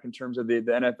quarterback in terms of the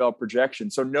NFL projection.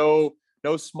 So no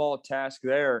small task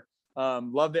there.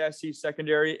 Love the SC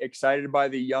secondary, excited by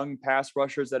the young pass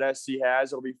rushers that SC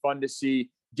has. It'll be fun to see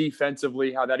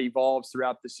defensively how that evolves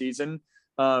throughout the season.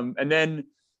 And then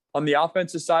on the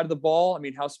offensive side of the ball, I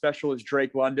mean, how special is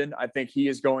Drake London? I think he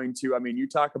is going to, I mean, you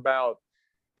talk about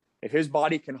if his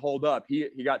body can hold up, he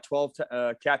got 12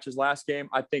 catches last game.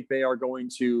 I think they are going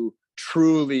to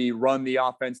truly run the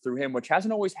offense through him, which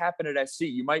hasn't always happened at SC.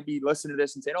 You might be listening to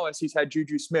this and saying, oh, SC's had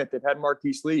Juju Smith, they've had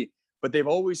Marquise Lee, but they've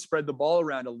always spread the ball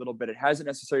around a little bit. It hasn't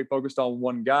necessarily focused on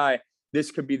one guy.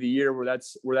 This could be the year where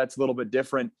that's a little bit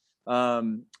different.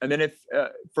 And then if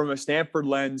from a Stanford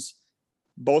lens,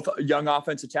 both young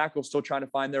offensive tackles still trying to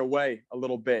find their way a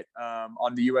little bit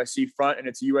on the USC front, and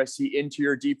it's a USC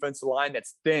interior defensive line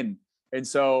that's thin. And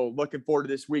so looking forward to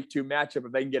this week 2 matchup.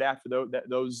 If they can get after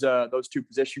those two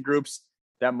position groups,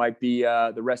 that might be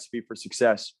the recipe for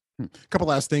success. A couple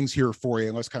last things here for you,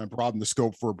 and let's kind of broaden the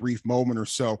scope for a brief moment or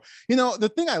so. You know, the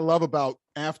thing I love about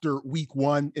after week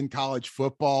 1 in college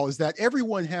football is that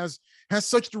everyone has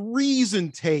such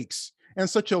reasoned takes and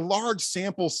such a large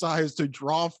sample size to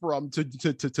draw from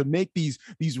to make these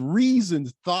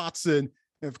reasoned thoughts. And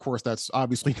of course, that's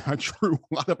obviously not true.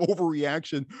 A lot of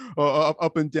overreaction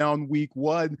up and down week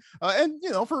 1, and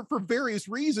you know, for various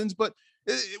reasons. But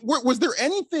was there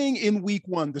anything in week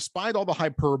 1, despite all the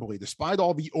hyperbole, despite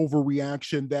all the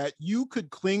overreaction, that you could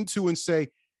cling to and say,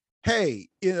 hey,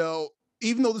 you know,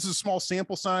 even though this is a small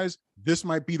sample size, this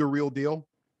might be the real deal?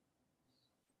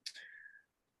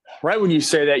 Right when you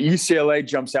say that, UCLA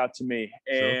jumps out to me.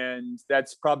 Sure. And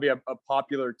that's probably a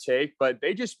popular take, but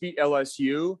they just beat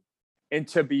LSU. And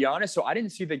to be honest, so I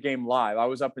didn't see the game live. I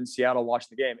was up in Seattle watching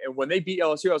the game. And when they beat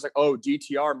LSU, I was like, oh,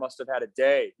 DTR must have had a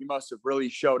day. He must have really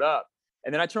showed up.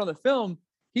 And then I turned on the film.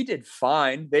 He did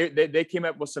fine. They came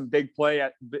up with some big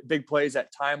plays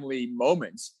at timely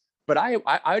moments. But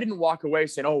I didn't walk away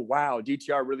saying, oh, wow,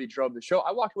 DTR really drove the show.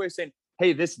 I walked away saying,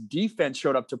 hey, this defense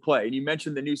showed up to play. And you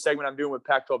mentioned the new segment I'm doing with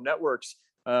Pac-12 Network's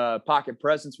Pocket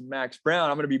Presence with Max Browne.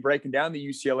 I'm going to be breaking down the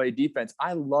UCLA defense.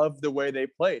 I love the way they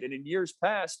played. And in years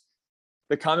past,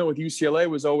 the comment with UCLA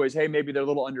was always, hey, maybe they're a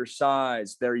little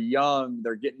undersized. They're young.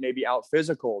 They're getting maybe out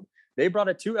physical. They brought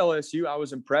it to LSU. I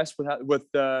was impressed with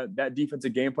that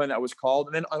defensive game plan that was called.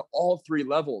 And then on all 3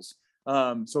 levels.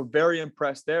 So very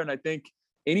impressed there. And I think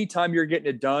anytime you're getting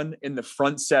it done in the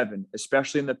front 7,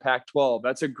 especially in the Pac-12,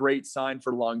 that's a great sign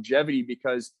for longevity,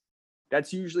 because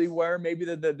that's usually where maybe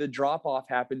the drop-off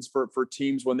happens for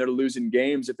teams when they're losing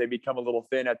games, if they become a little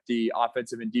thin at the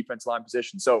offensive and defensive line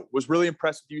position. So was really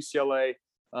impressed with UCLA,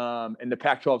 and the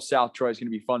Pac-12 South, Troy, is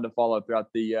going to be fun to follow throughout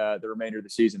the remainder of the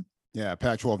season. Yeah,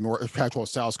 Pac-12 North, Pac-12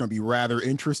 South is going to be rather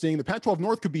interesting. The Pac-12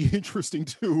 North could be interesting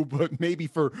too, but maybe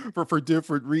for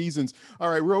different reasons. All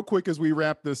right, real quick as we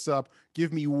wrap this up,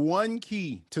 give me one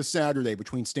key to Saturday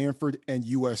between Stanford and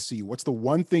USC. What's the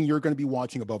one thing you're going to be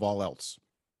watching above all else?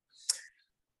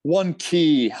 One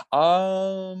key.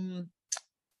 I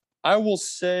will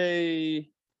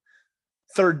say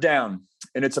third down.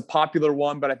 and it's a popular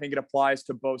one, but I think it applies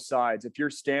to both sides. If you're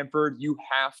Stanford, you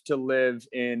have to live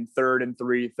in 3rd and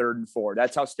 3, 3rd and 4.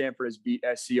 That's how Stanford has beat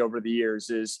SC over the years.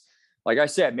 Is, like I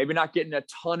said, maybe not getting a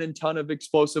ton of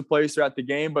explosive plays throughout the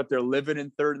game, but they're living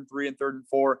in 3rd and 3 and 3rd and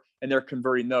 4, and they're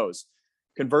converting those.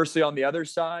 Conversely, on the other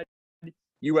side,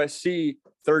 USC,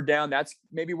 3rd down, that's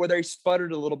maybe where they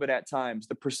sputtered a little bit at times.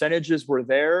 The percentages were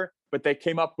there, but they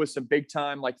came up with some big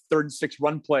time, like 3rd and 6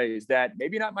 run plays that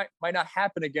maybe might not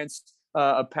happen against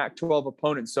a Pac-12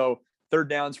 opponent. So 3rd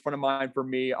down's front of mind for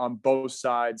me on both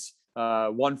sides.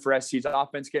 1 for SC's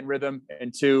offense getting rhythm,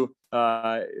 and 2,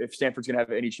 if Stanford's going to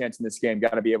have any chance in this game,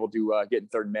 got to be able to get in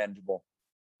 3rd and manageable.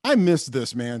 I missed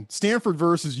this, man. Stanford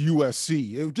versus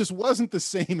USC. It just wasn't the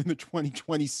same in the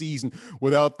 2020 season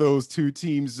without those two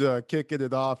teams kicking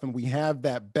it off, and we have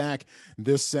that back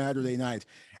this Saturday night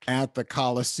at the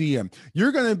Coliseum.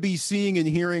 You're going to be seeing and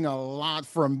hearing a lot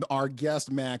from our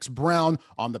guest, Max Browne,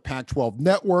 on the Pac-12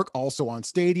 Network, also on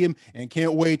Stadium, and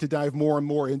can't wait to dive more and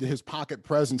more into his pocket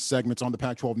presence segments on the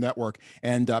Pac-12 Network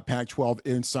and Pac-12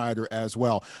 Insider as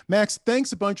well. Max,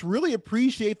 thanks a bunch. Really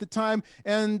appreciate the time,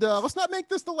 and let's not make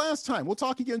this the last time. We'll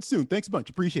talk again soon. Thanks a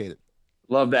bunch. Appreciate it.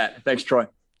 Love that. Thanks, Troy.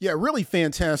 Yeah, really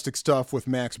fantastic stuff with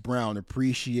Max Browne.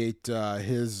 Appreciate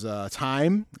his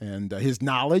time and his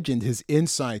knowledge and his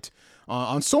insight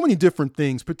on so many different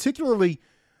things, particularly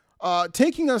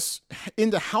taking us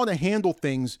into how to handle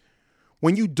things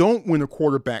when you don't win a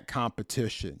quarterback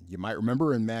competition. You might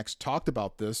remember, and Max talked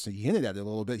about this, he hinted at it a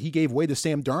little bit, he gave way to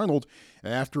Sam Darnold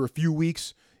after a few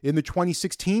weeks in the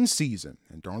 2016 season.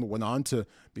 And Darnold went on to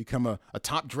become a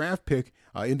top draft pick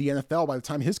in the NFL by the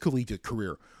time his collegiate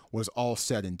career was all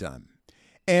said and done.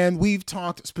 And we've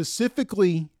talked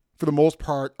specifically, for the most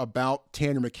part, about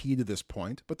Tanner McKee to this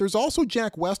point, but there's also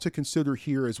Jack West to consider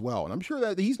here as well. And I'm sure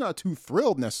that he's not too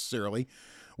thrilled necessarily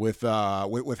with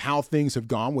how things have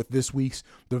gone with this week's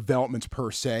developments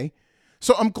per se.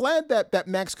 So I'm glad that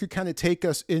Max could kind of take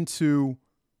us into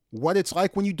what it's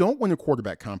like when you don't win a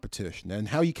quarterback competition and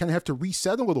how you kind of have to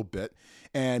reset a little bit,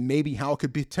 and maybe how it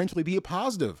could potentially be a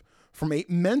positive from a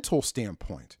mental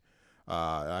standpoint.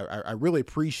 I really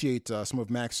appreciate some of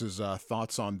Max's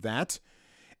thoughts on that.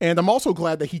 And I'm also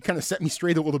glad that he kind of set me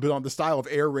straight a little bit on the style of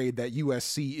air raid that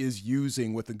USC is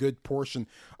using, with a good portion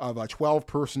of 12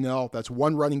 personnel. That's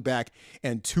 1 running back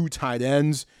and 2 tight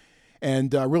ends.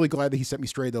 And really glad that he set me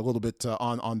straight a little bit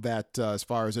on that, as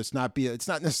far as it's not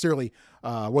necessarily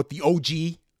what the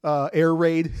OG air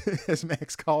raid, as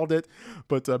Max called it,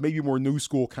 but maybe more new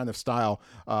school kind of style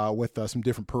with some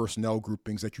different personnel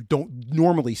groupings that you don't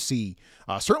normally see.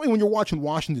 Certainly when you're watching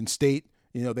Washington State,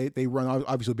 you know, they run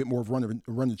obviously a bit more of run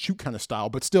and shoot kind of style,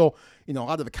 but still, you know, a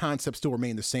lot of the concepts still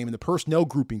remain the same, and the personnel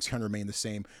groupings kind of remain the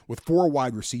same, with 4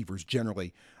 wide receivers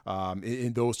generally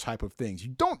in those type of things.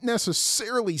 You don't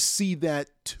necessarily see that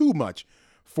too much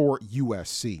for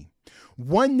USC.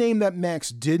 One name that Max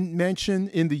didn't mention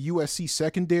in the USC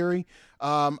secondary,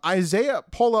 Isaiah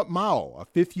Pollock-Mao, a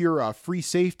 5th-year free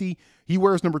safety. He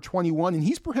wears number 21, and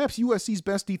he's perhaps USC's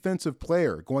best defensive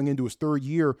player going into his 3rd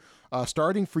year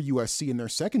starting for USC in their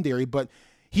secondary, but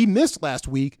he missed last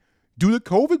week due to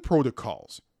COVID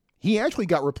protocols. He actually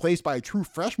got replaced by a true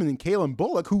freshman in Kalen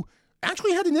Bullock, who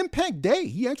actually had an impact day.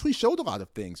 He actually showed a lot of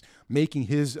things, making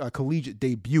his collegiate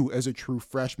debut as a true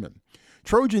freshman.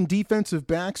 Trojan defensive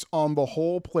backs on the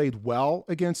whole played well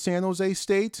against San Jose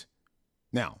State.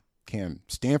 Now, can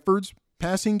Stanford's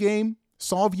passing game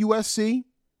solve USC?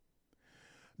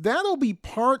 That'll be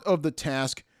part of the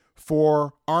task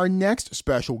for our next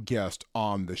special guest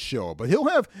on the show. But he'll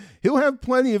have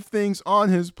plenty of things on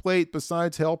his plate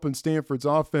besides helping Stanford's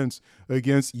offense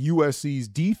against USC's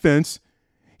defense.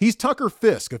 He's Tucker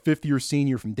Fisk, a 5th-year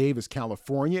senior from Davis,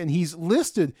 California, and he's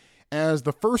listed as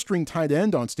the first-string tight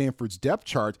end on Stanford's depth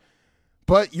chart.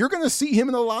 But you're going to see him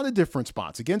in a lot of different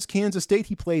spots. Against Kansas State,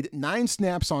 he played 9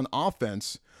 snaps on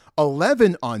offense,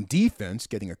 11 on defense,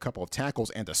 getting a couple of tackles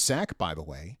and a sack, by the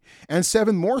way, and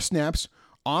 7 more snaps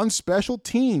on special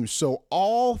teams. So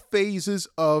all phases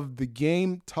of the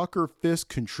game, Tucker Fisk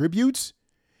contributes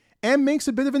and makes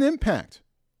a bit of an impact.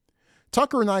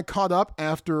 Tucker and I caught up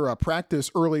after practice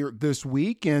earlier this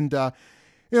week, and the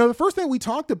first thing we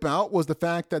talked about was the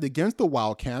fact that against the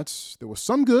Wildcats, there was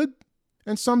some good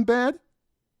and some bad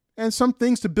and some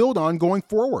things to build on going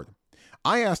forward.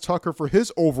 I asked Tucker for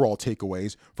his overall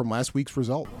takeaways from last week's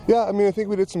result. Yeah, I mean, I think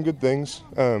we did some good things.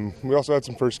 We also had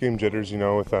some first game jitters,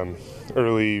 with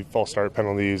early false start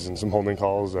penalties and some holding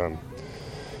calls.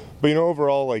 But,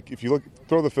 overall, like, if you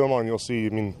throw the film on, you'll see, I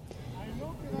mean,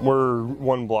 we're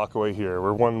 1 block away here.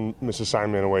 We're 1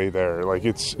 misassignment away there. Like,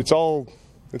 it's all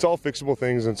fixable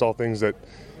things, and it's all things that,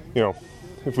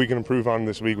 if we can improve on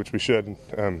this week, which we should,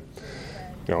 I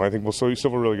think we'll still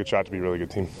have a really good shot to be a really good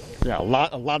team. Yeah, a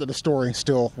lot of the story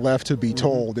still left to be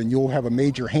told, and you'll have a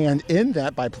major hand in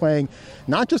that by playing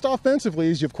not just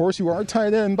offensively, as of course you are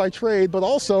tight end by trade, but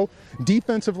also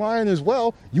defensive line as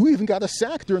well. You even got a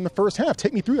sack during the first half.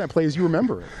 Take me through that play as you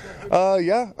remember it.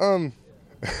 I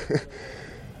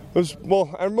don't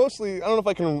know if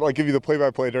I can give you the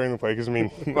play-by-play during the play, because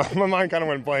my mind kind of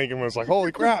went blank and was like,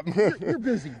 holy crap. You're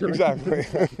busy. Exactly.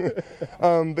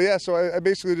 So I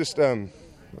basically just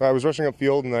I was rushing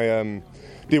upfield, and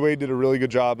D-Wade did a really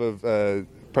good job of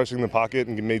pressing the pocket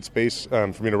and made space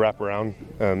for me to wrap around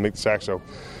and make the sack. So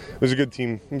it was a good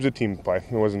team. It was a team play.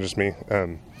 It wasn't just me.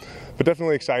 But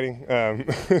definitely exciting.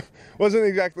 Wasn't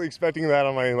exactly expecting that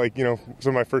on my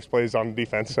some of my first plays on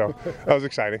defense, so that was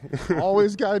exciting.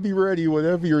 Always got to be ready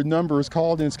whenever your number is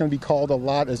called, and it's going to be called a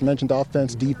lot, as mentioned,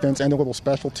 offense, defense, and a little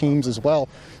special teams as well.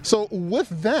 So with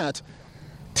that,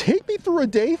 take me through a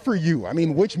day for you.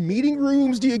 Which meeting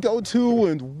rooms do you go to,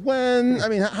 and when?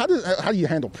 How do you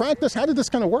handle practice? How did this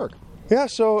kind of work? Yeah,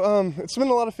 so it's been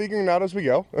a lot of figuring out as we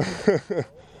go.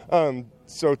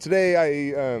 So today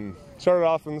I started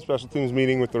off in the special teams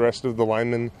meeting with the rest of the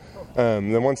linemen.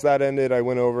 Then once that ended, I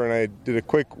went over and I did a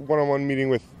quick one-on-one meeting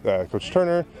with Coach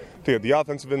Turner to get the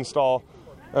offensive install.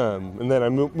 And then I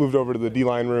moved over to the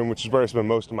D-line room, which is where I spend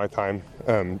most of my time.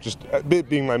 Just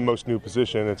being my most new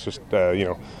position, it's just,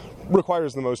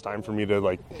 requires the most time for me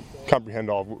to comprehend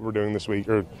all of what we're doing this week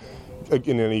or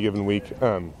in any given week.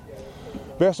 So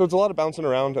it's a lot of bouncing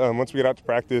around. Once we get out to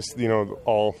practice,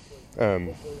 I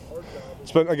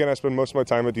spend most of my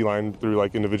time at D-line through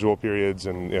individual periods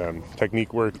and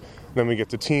technique work. Then we get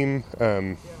to team,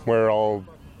 where the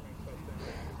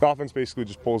offense basically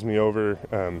just pulls me over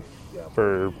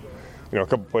for a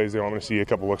couple plays they want me to see, a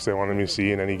couple looks they wanted me to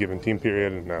see in any given team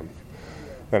period, and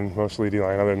then mostly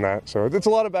D-line other than that. So it's a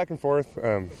lot of back and forth.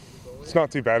 It's not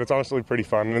too bad. It's honestly pretty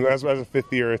fun. And as a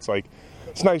fifth year, it's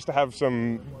nice to have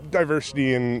some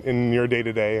diversity in your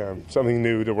day-to-day, something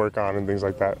new to work on and things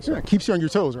like that. So. Yeah, it keeps you on your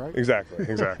toes, right? Exactly.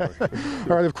 All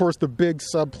right, of course, the big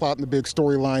subplot and the big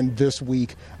storyline this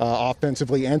week,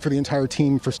 offensively and for the entire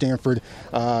team for Stanford,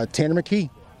 Tanner McKee,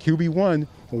 QB1.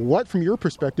 What, from your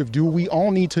perspective, do we all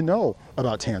need to know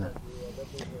about Tanner?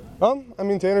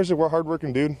 Tanner's a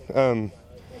hard-working dude.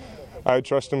 I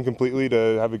trust him completely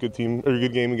to have a good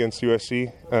game against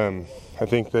USC. I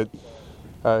think that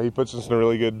he puts us in a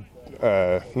really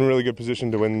good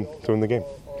position to win the game.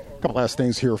 A couple last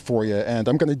things here for you, and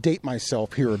I'm going to date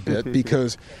myself here a bit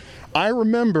because I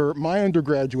remember my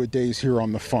undergraduate days here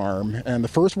on the farm, and the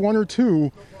first one or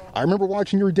two, I remember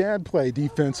watching your dad play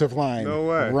defensive line. No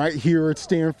way. Right here at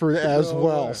Stanford as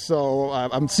well. Way. So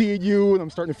I'm seeing you, and I'm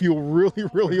starting to feel really,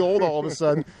 really old all of a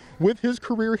sudden. With his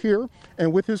career here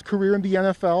and with his career in the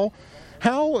NFL,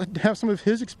 how have some of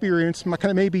his experience kind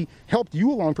of maybe helped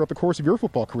you along throughout the course of your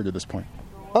football career to this point?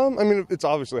 It's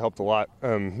obviously helped a lot.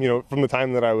 From the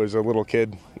time that I was a little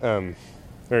kid,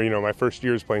 my first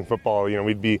years playing football,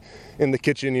 we'd be in the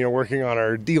kitchen, working on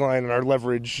our D-line and our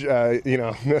leverage,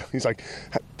 he's like,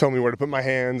 tell me where to put my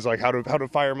hands, how to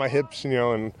fire my hips,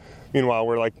 and meanwhile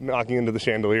we're knocking into the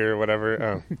chandelier or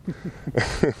whatever.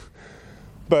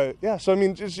 But yeah, so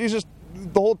he's just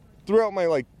throughout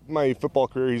my football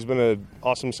career, he's been an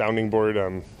awesome sounding board,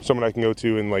 someone I can go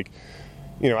to and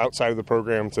outside of the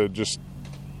program to just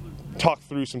talk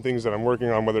through some things that I'm working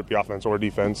on, whether it be offense or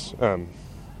defense.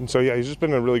 And so, yeah, he's just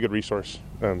been a really good resource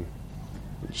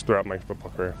just throughout my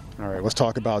football career. All right, let's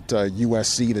talk about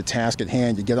USC, the task at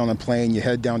hand. You get on a plane, you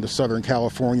head down to Southern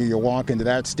California, you walk into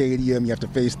that stadium, you have to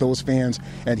face those fans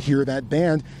and hear that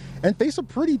band and face a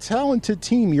pretty talented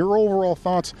team. Your overall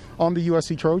thoughts on the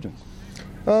USC Trojans?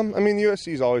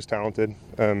 USC is always talented.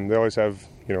 They always have,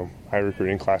 high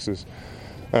recruiting classes.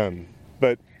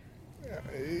 But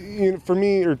for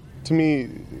me, or to me,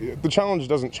 the challenge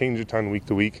doesn't change a ton week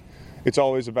to week. It's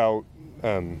always about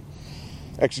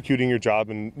executing your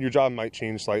job, and your job might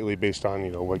change slightly based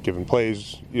on what given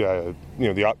plays,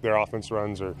 their offense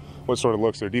runs, or what sort of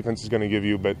looks their defense is going to give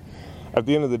you. But at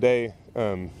the end of the day,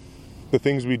 the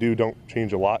things we do don't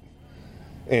change a lot,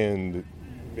 and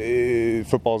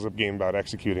football's a game about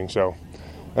executing. So,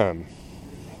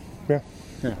 yeah.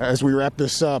 As we wrap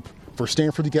this up, for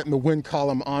Stanford to get in the win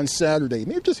column on Saturday,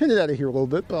 maybe just hinted at it here a little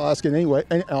bit, but I'll ask anyway.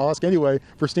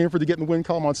 For Stanford to get in the win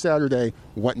column on Saturday,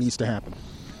 what needs to happen?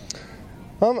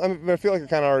 I feel like I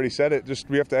kind of already said it. Just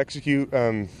we have to execute.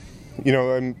 I'm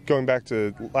going back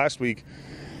to last week.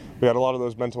 We had a lot of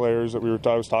those mental errors that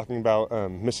I was talking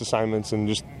about, missed assignments, and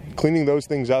just cleaning those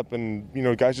things up, and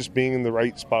guys just being in the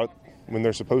right spot when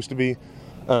they're supposed to be.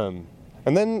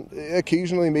 and then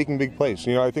occasionally making big plays.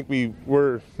 You know, I think we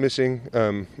were missing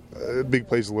big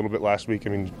plays a little bit last week. I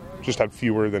mean, just had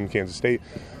fewer than Kansas State.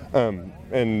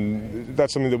 And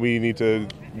that's something that we need to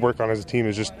work on as a team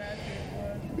is just,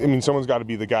 I mean, someone's got to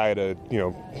be the guy to, you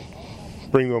know,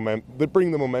 bring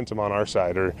the momentum on our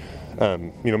side, or,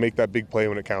 you know, make that big play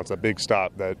when it counts, that big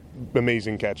stop, that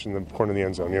amazing catch in the corner of the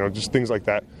end zone, you know, just things like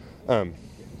that.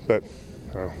 But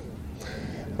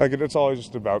like it's always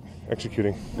just about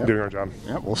executing, doing our job.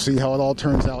 Yeah, we'll see how it all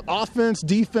turns out. Offense,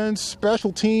 defense,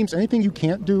 special teams, anything you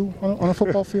can't do on a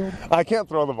football field? I can't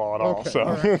throw the ball at all. So,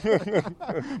 all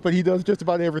right. But he does just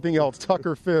about everything else.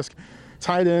 Tucker Fisk,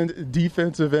 tight end,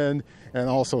 defensive end, and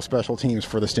also special teams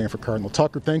for the Stanford Cardinal.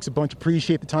 Tucker, thanks a bunch.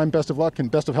 Appreciate the time. Best of luck and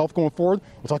best of health going forward.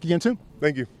 We'll talk again soon.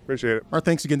 Thank you. Appreciate it. All right,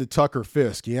 thanks again to Tucker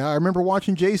Fisk. Yeah, I remember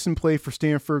watching Jason play for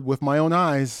Stanford with my own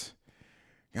eyes.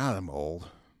 God, I'm old.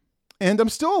 And I'm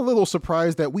still a little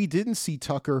surprised that we didn't see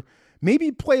Tucker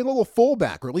maybe play a little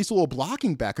fullback or at least a little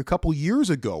blocking back a couple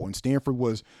years ago when Stanford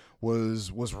was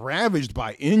ravaged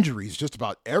by injuries just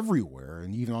about everywhere,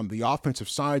 and even on the offensive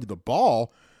side of the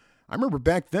ball. I remember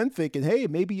back then thinking, hey,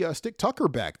 maybe stick Tucker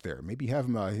back there. Maybe have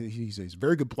him, he's a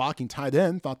very good blocking tight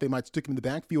end. Thought they might stick him in the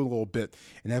backfield a little bit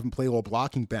and have him play a little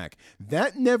blocking back.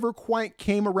 That never quite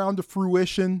came around to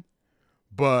fruition,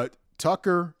 but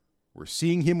Tucker, we're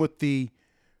seeing him with the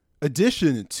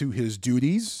addition to his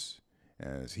duties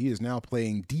as he is now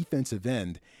playing defensive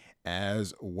end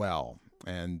as well.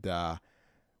 And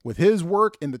with his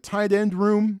work in the tight end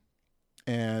room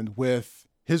and with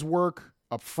his work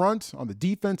up front on the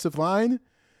defensive line,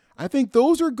 I think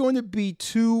those are going to be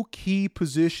two key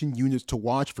position units to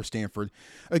watch for Stanford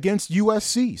against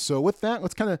USC. So with that,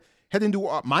 let's kind of head into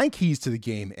my keys to the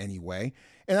game anyway.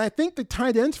 And I think the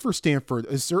tight ends for Stanford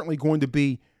is certainly going to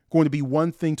be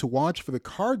one thing to watch for the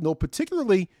Cardinal,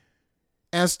 particularly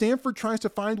as Stanford tries to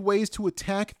find ways to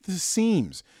attack the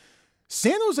seams.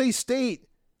 San Jose State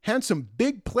had some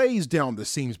big plays down the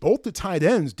seams, both the tight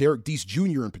ends, Derek Deese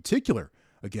Jr. in particular,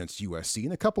 against USC,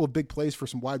 and a couple of big plays for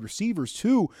some wide receivers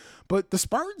too. But the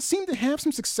Spartans seemed to have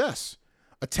some success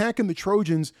attacking the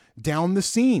Trojans down the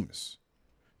seams.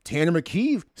 Tanner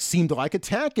McKee seemed to like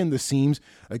attacking the seams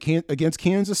against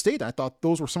Kansas State. I thought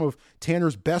those were some of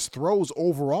Tanner's best throws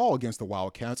overall against the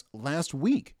Wildcats last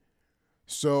week.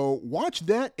 So watch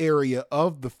that area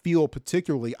of the field,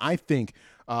 particularly, I think,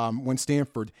 when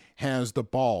Stanford has the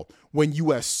ball. When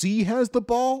USC has the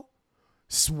ball,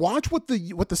 watch what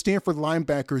the Stanford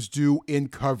linebackers do in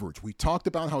coverage. We talked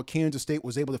about how Kansas State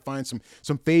was able to find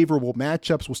some favorable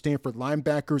matchups with Stanford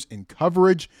linebackers in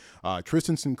coverage.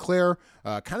 Tristan Sinclair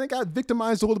kind of got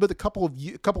victimized a little bit a couple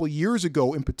of years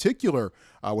ago, in particular,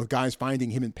 with guys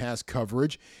finding him in pass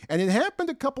coverage. And it happened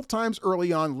a couple times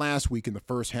early on last week in the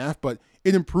first half, but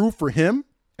it improved for him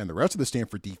and the rest of the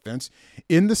Stanford defense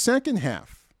in the second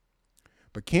half.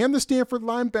 But can the Stanford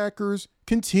linebackers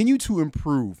continue to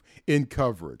improve in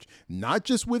coverage? Not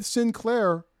just with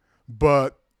Sinclair,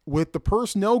 but with the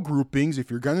personnel groupings. If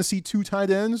you're going to see two tight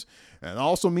ends, it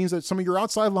also means that some of your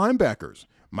outside linebackers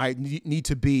might need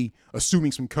to be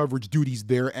assuming some coverage duties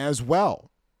there as well.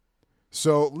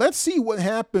 So let's see what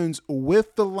happens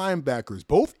with the linebackers,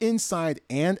 both inside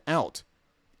and out,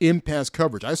 in pass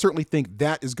coverage. I certainly think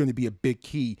that is going to be a big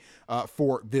key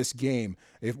for this game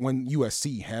when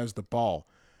USC has the ball.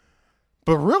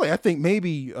 But really, I think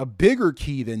maybe a bigger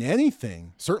key than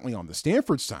anything, certainly on the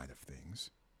Stanford side of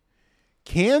things,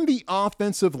 can the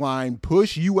offensive line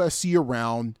push USC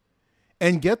around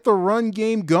and get the run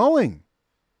game going?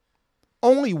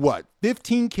 Only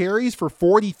 15 carries for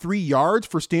 43 yards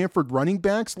for Stanford running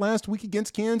backs last week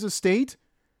against Kansas State?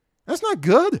 That's not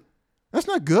good. That's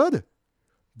not good.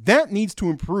 That needs to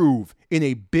improve in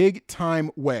a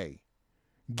big-time way.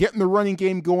 Getting the running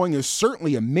game going is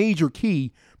certainly a major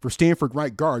key for Stanford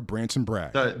right guard Branson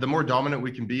Bragg. The more dominant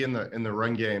we can be in the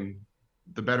run game,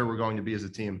 the better we're going to be as a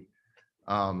team.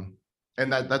 And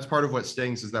that's part of what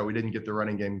stings is that we didn't get the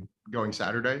running game going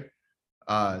Saturday,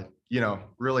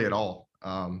 really at all.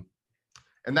 And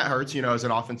that hurts, as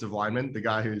an offensive lineman, the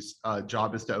guy whose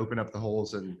job is to open up the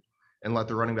holes and let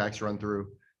the running backs run through.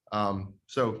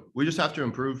 So we just have to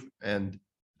improve. And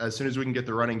as soon as we can get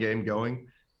the running game going,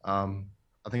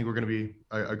 I think we're going to be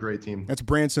a great team. That's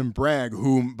Branson Bragg,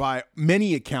 whom by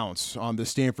many accounts on the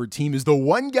Stanford team is the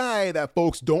one guy that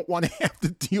folks don't want to have to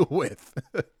deal with.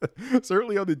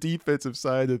 Certainly on the defensive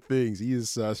side of things. He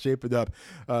is shaping up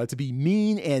to be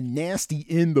mean and nasty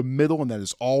in the middle, and that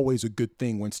is always a good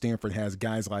thing when Stanford has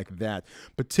guys like that,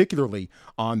 particularly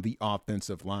on the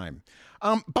offensive line.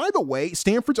 By the way,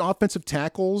 Stanford's offensive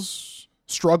tackles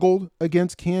struggled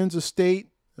against Kansas State.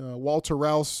 Walter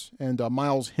Rouse and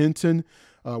Miles Hinton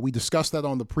We discussed that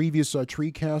on the previous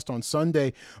TreeCast on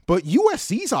Sunday. But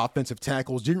USC's offensive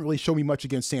tackles didn't really show me much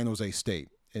against San Jose State,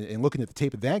 and looking at the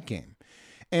tape of that game.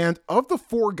 And of the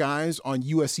 4 guys on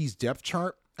USC's depth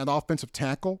chart at offensive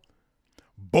tackle,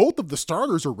 both of the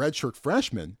starters are redshirt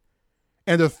freshmen,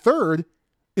 and a third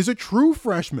is a true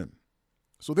freshman.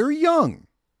 So they're young.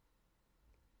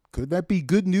 Could that be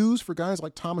good news for guys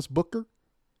like Thomas Booker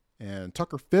and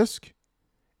Tucker Fisk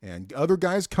and other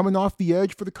guys coming off the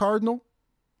edge for the Cardinal?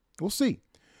 We'll see.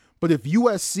 But if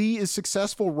USC is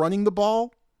successful running the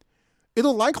ball,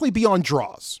 it'll likely be on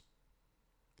draws.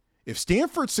 If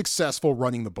Stanford's successful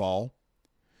running the ball,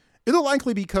 it'll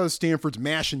likely be because Stanford's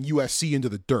mashing USC into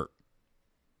the dirt.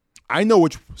 I know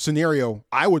which scenario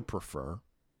I would prefer.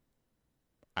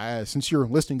 Since you're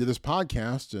listening to this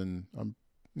podcast, and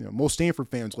most Stanford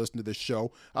fans listen to this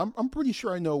show, I'm pretty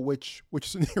sure I know which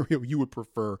scenario you would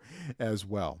prefer as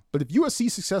well. But if USC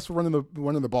is successful running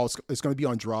the ball, it's going to be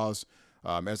on draws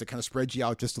as it kind of spreads you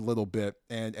out just a little bit,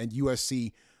 and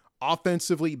USC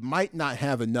offensively might not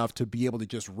have enough to be able to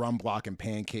just run block and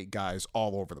pancake guys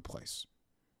all over the place.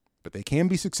 But they can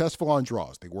be successful on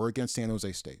draws. They were against San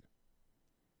Jose State.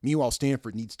 Meanwhile,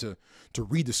 Stanford needs to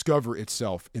rediscover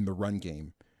itself in the run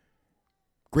game.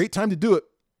 Great time to do it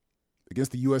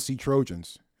against the USC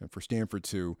Trojans, and for Stanford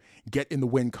to get in the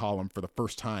win column for the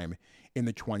first time in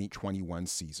the 2021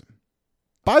 season.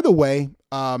 By the way,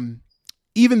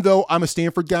 even though I'm a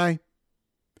Stanford guy,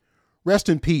 rest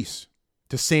in peace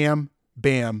to Sam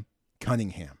Bam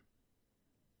Cunningham.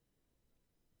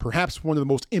 Perhaps one of the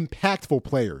most impactful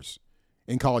players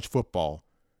in college football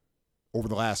over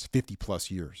the last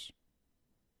 50-plus years.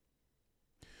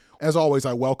 As always,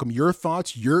 I welcome your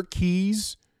thoughts, your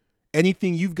keys,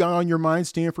 anything you've got on your mind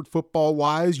Stanford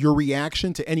football-wise, your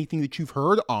reaction to anything that you've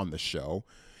heard on the show.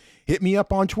 Hit me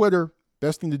up on Twitter.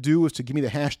 Best thing to do is to give me the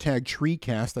hashtag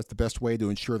TreeCast. That's the best way to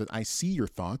ensure that I see your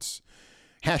thoughts.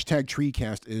 Hashtag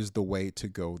TreeCast is the way to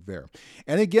go there.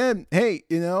 And again, hey,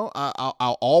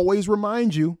 I'll always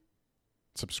remind you,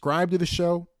 subscribe to the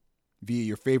show via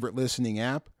your favorite listening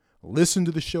app. Listen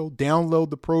to the show,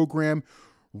 download the program,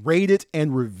 rate it,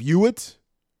 and review it.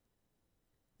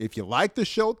 If you like the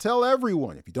show, tell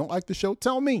everyone. If you don't like the show,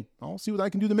 tell me. I'll see what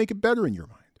I can do to make it better in your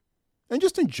mind. And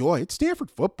just enjoy it. It's Stanford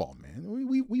football, man.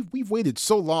 We've waited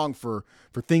so long for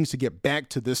things to get back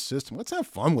to this system. Let's have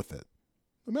fun with it,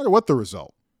 no matter what the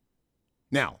result.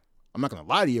 Now, I'm not going to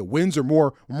lie to you. Wins are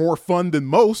more fun than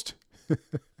most.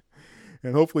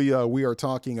 And hopefully we are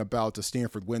talking about a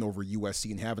Stanford win over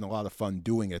USC and having a lot of fun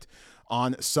doing it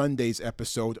on Sunday's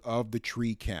episode of the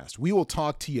TreeCast. We will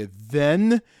talk to you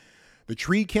then. The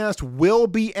TreeCast will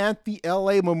be at the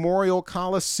LA Memorial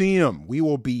Coliseum. We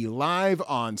will be live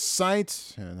on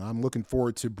site, and I'm looking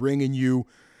forward to bringing you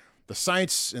the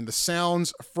sights and the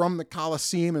sounds from the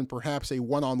Coliseum and perhaps a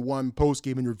one-on-one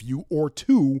post-game interview or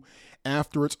two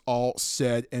after it's all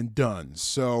said and done.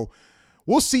 So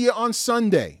we'll see you on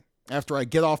Sunday after I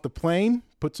get off the plane,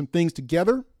 put some things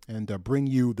together, and bring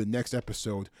you the next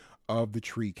episode of the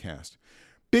TreeCast.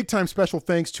 Big time special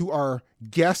thanks to our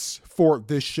guests for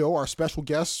this show. Our special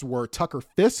guests were Tucker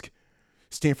Fisk,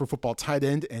 Stanford football tight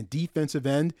end and defensive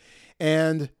end,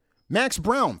 and Max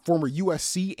Browne, former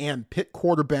USC and Pitt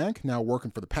quarterback, now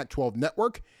working for the Pac-12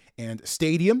 Network and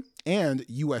Stadium and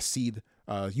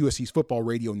USC's football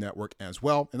radio network as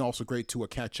well. And also great to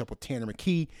catch up with Tanner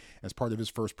McKee as part of his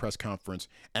first press conference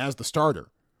as the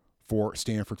starter for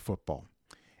Stanford football.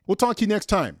 We'll talk to you next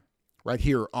time right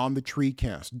here on the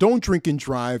TreeCast. Don't drink and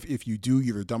drive. If you do,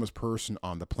 you're the dumbest person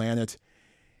on the planet.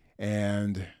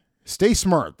 And stay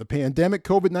smart. The pandemic,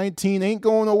 COVID-19, ain't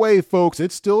going away, folks.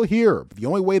 It's still here. But the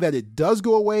only way that it does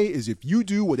go away is if you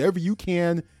do whatever you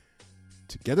can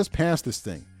to get us past this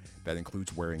thing. That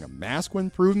includes wearing a mask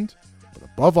when prudent, but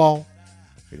above all,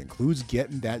 it includes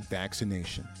getting that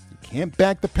vaccination. You can't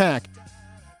back the pack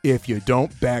if you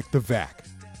don't back the vac.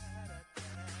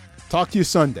 Talk to you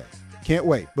Sunday. Can't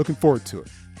wait. Looking forward to it.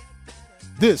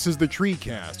 This is the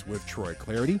TreeCast with Troy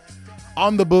Clarity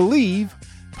on the Believe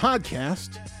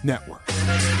Podcast Network.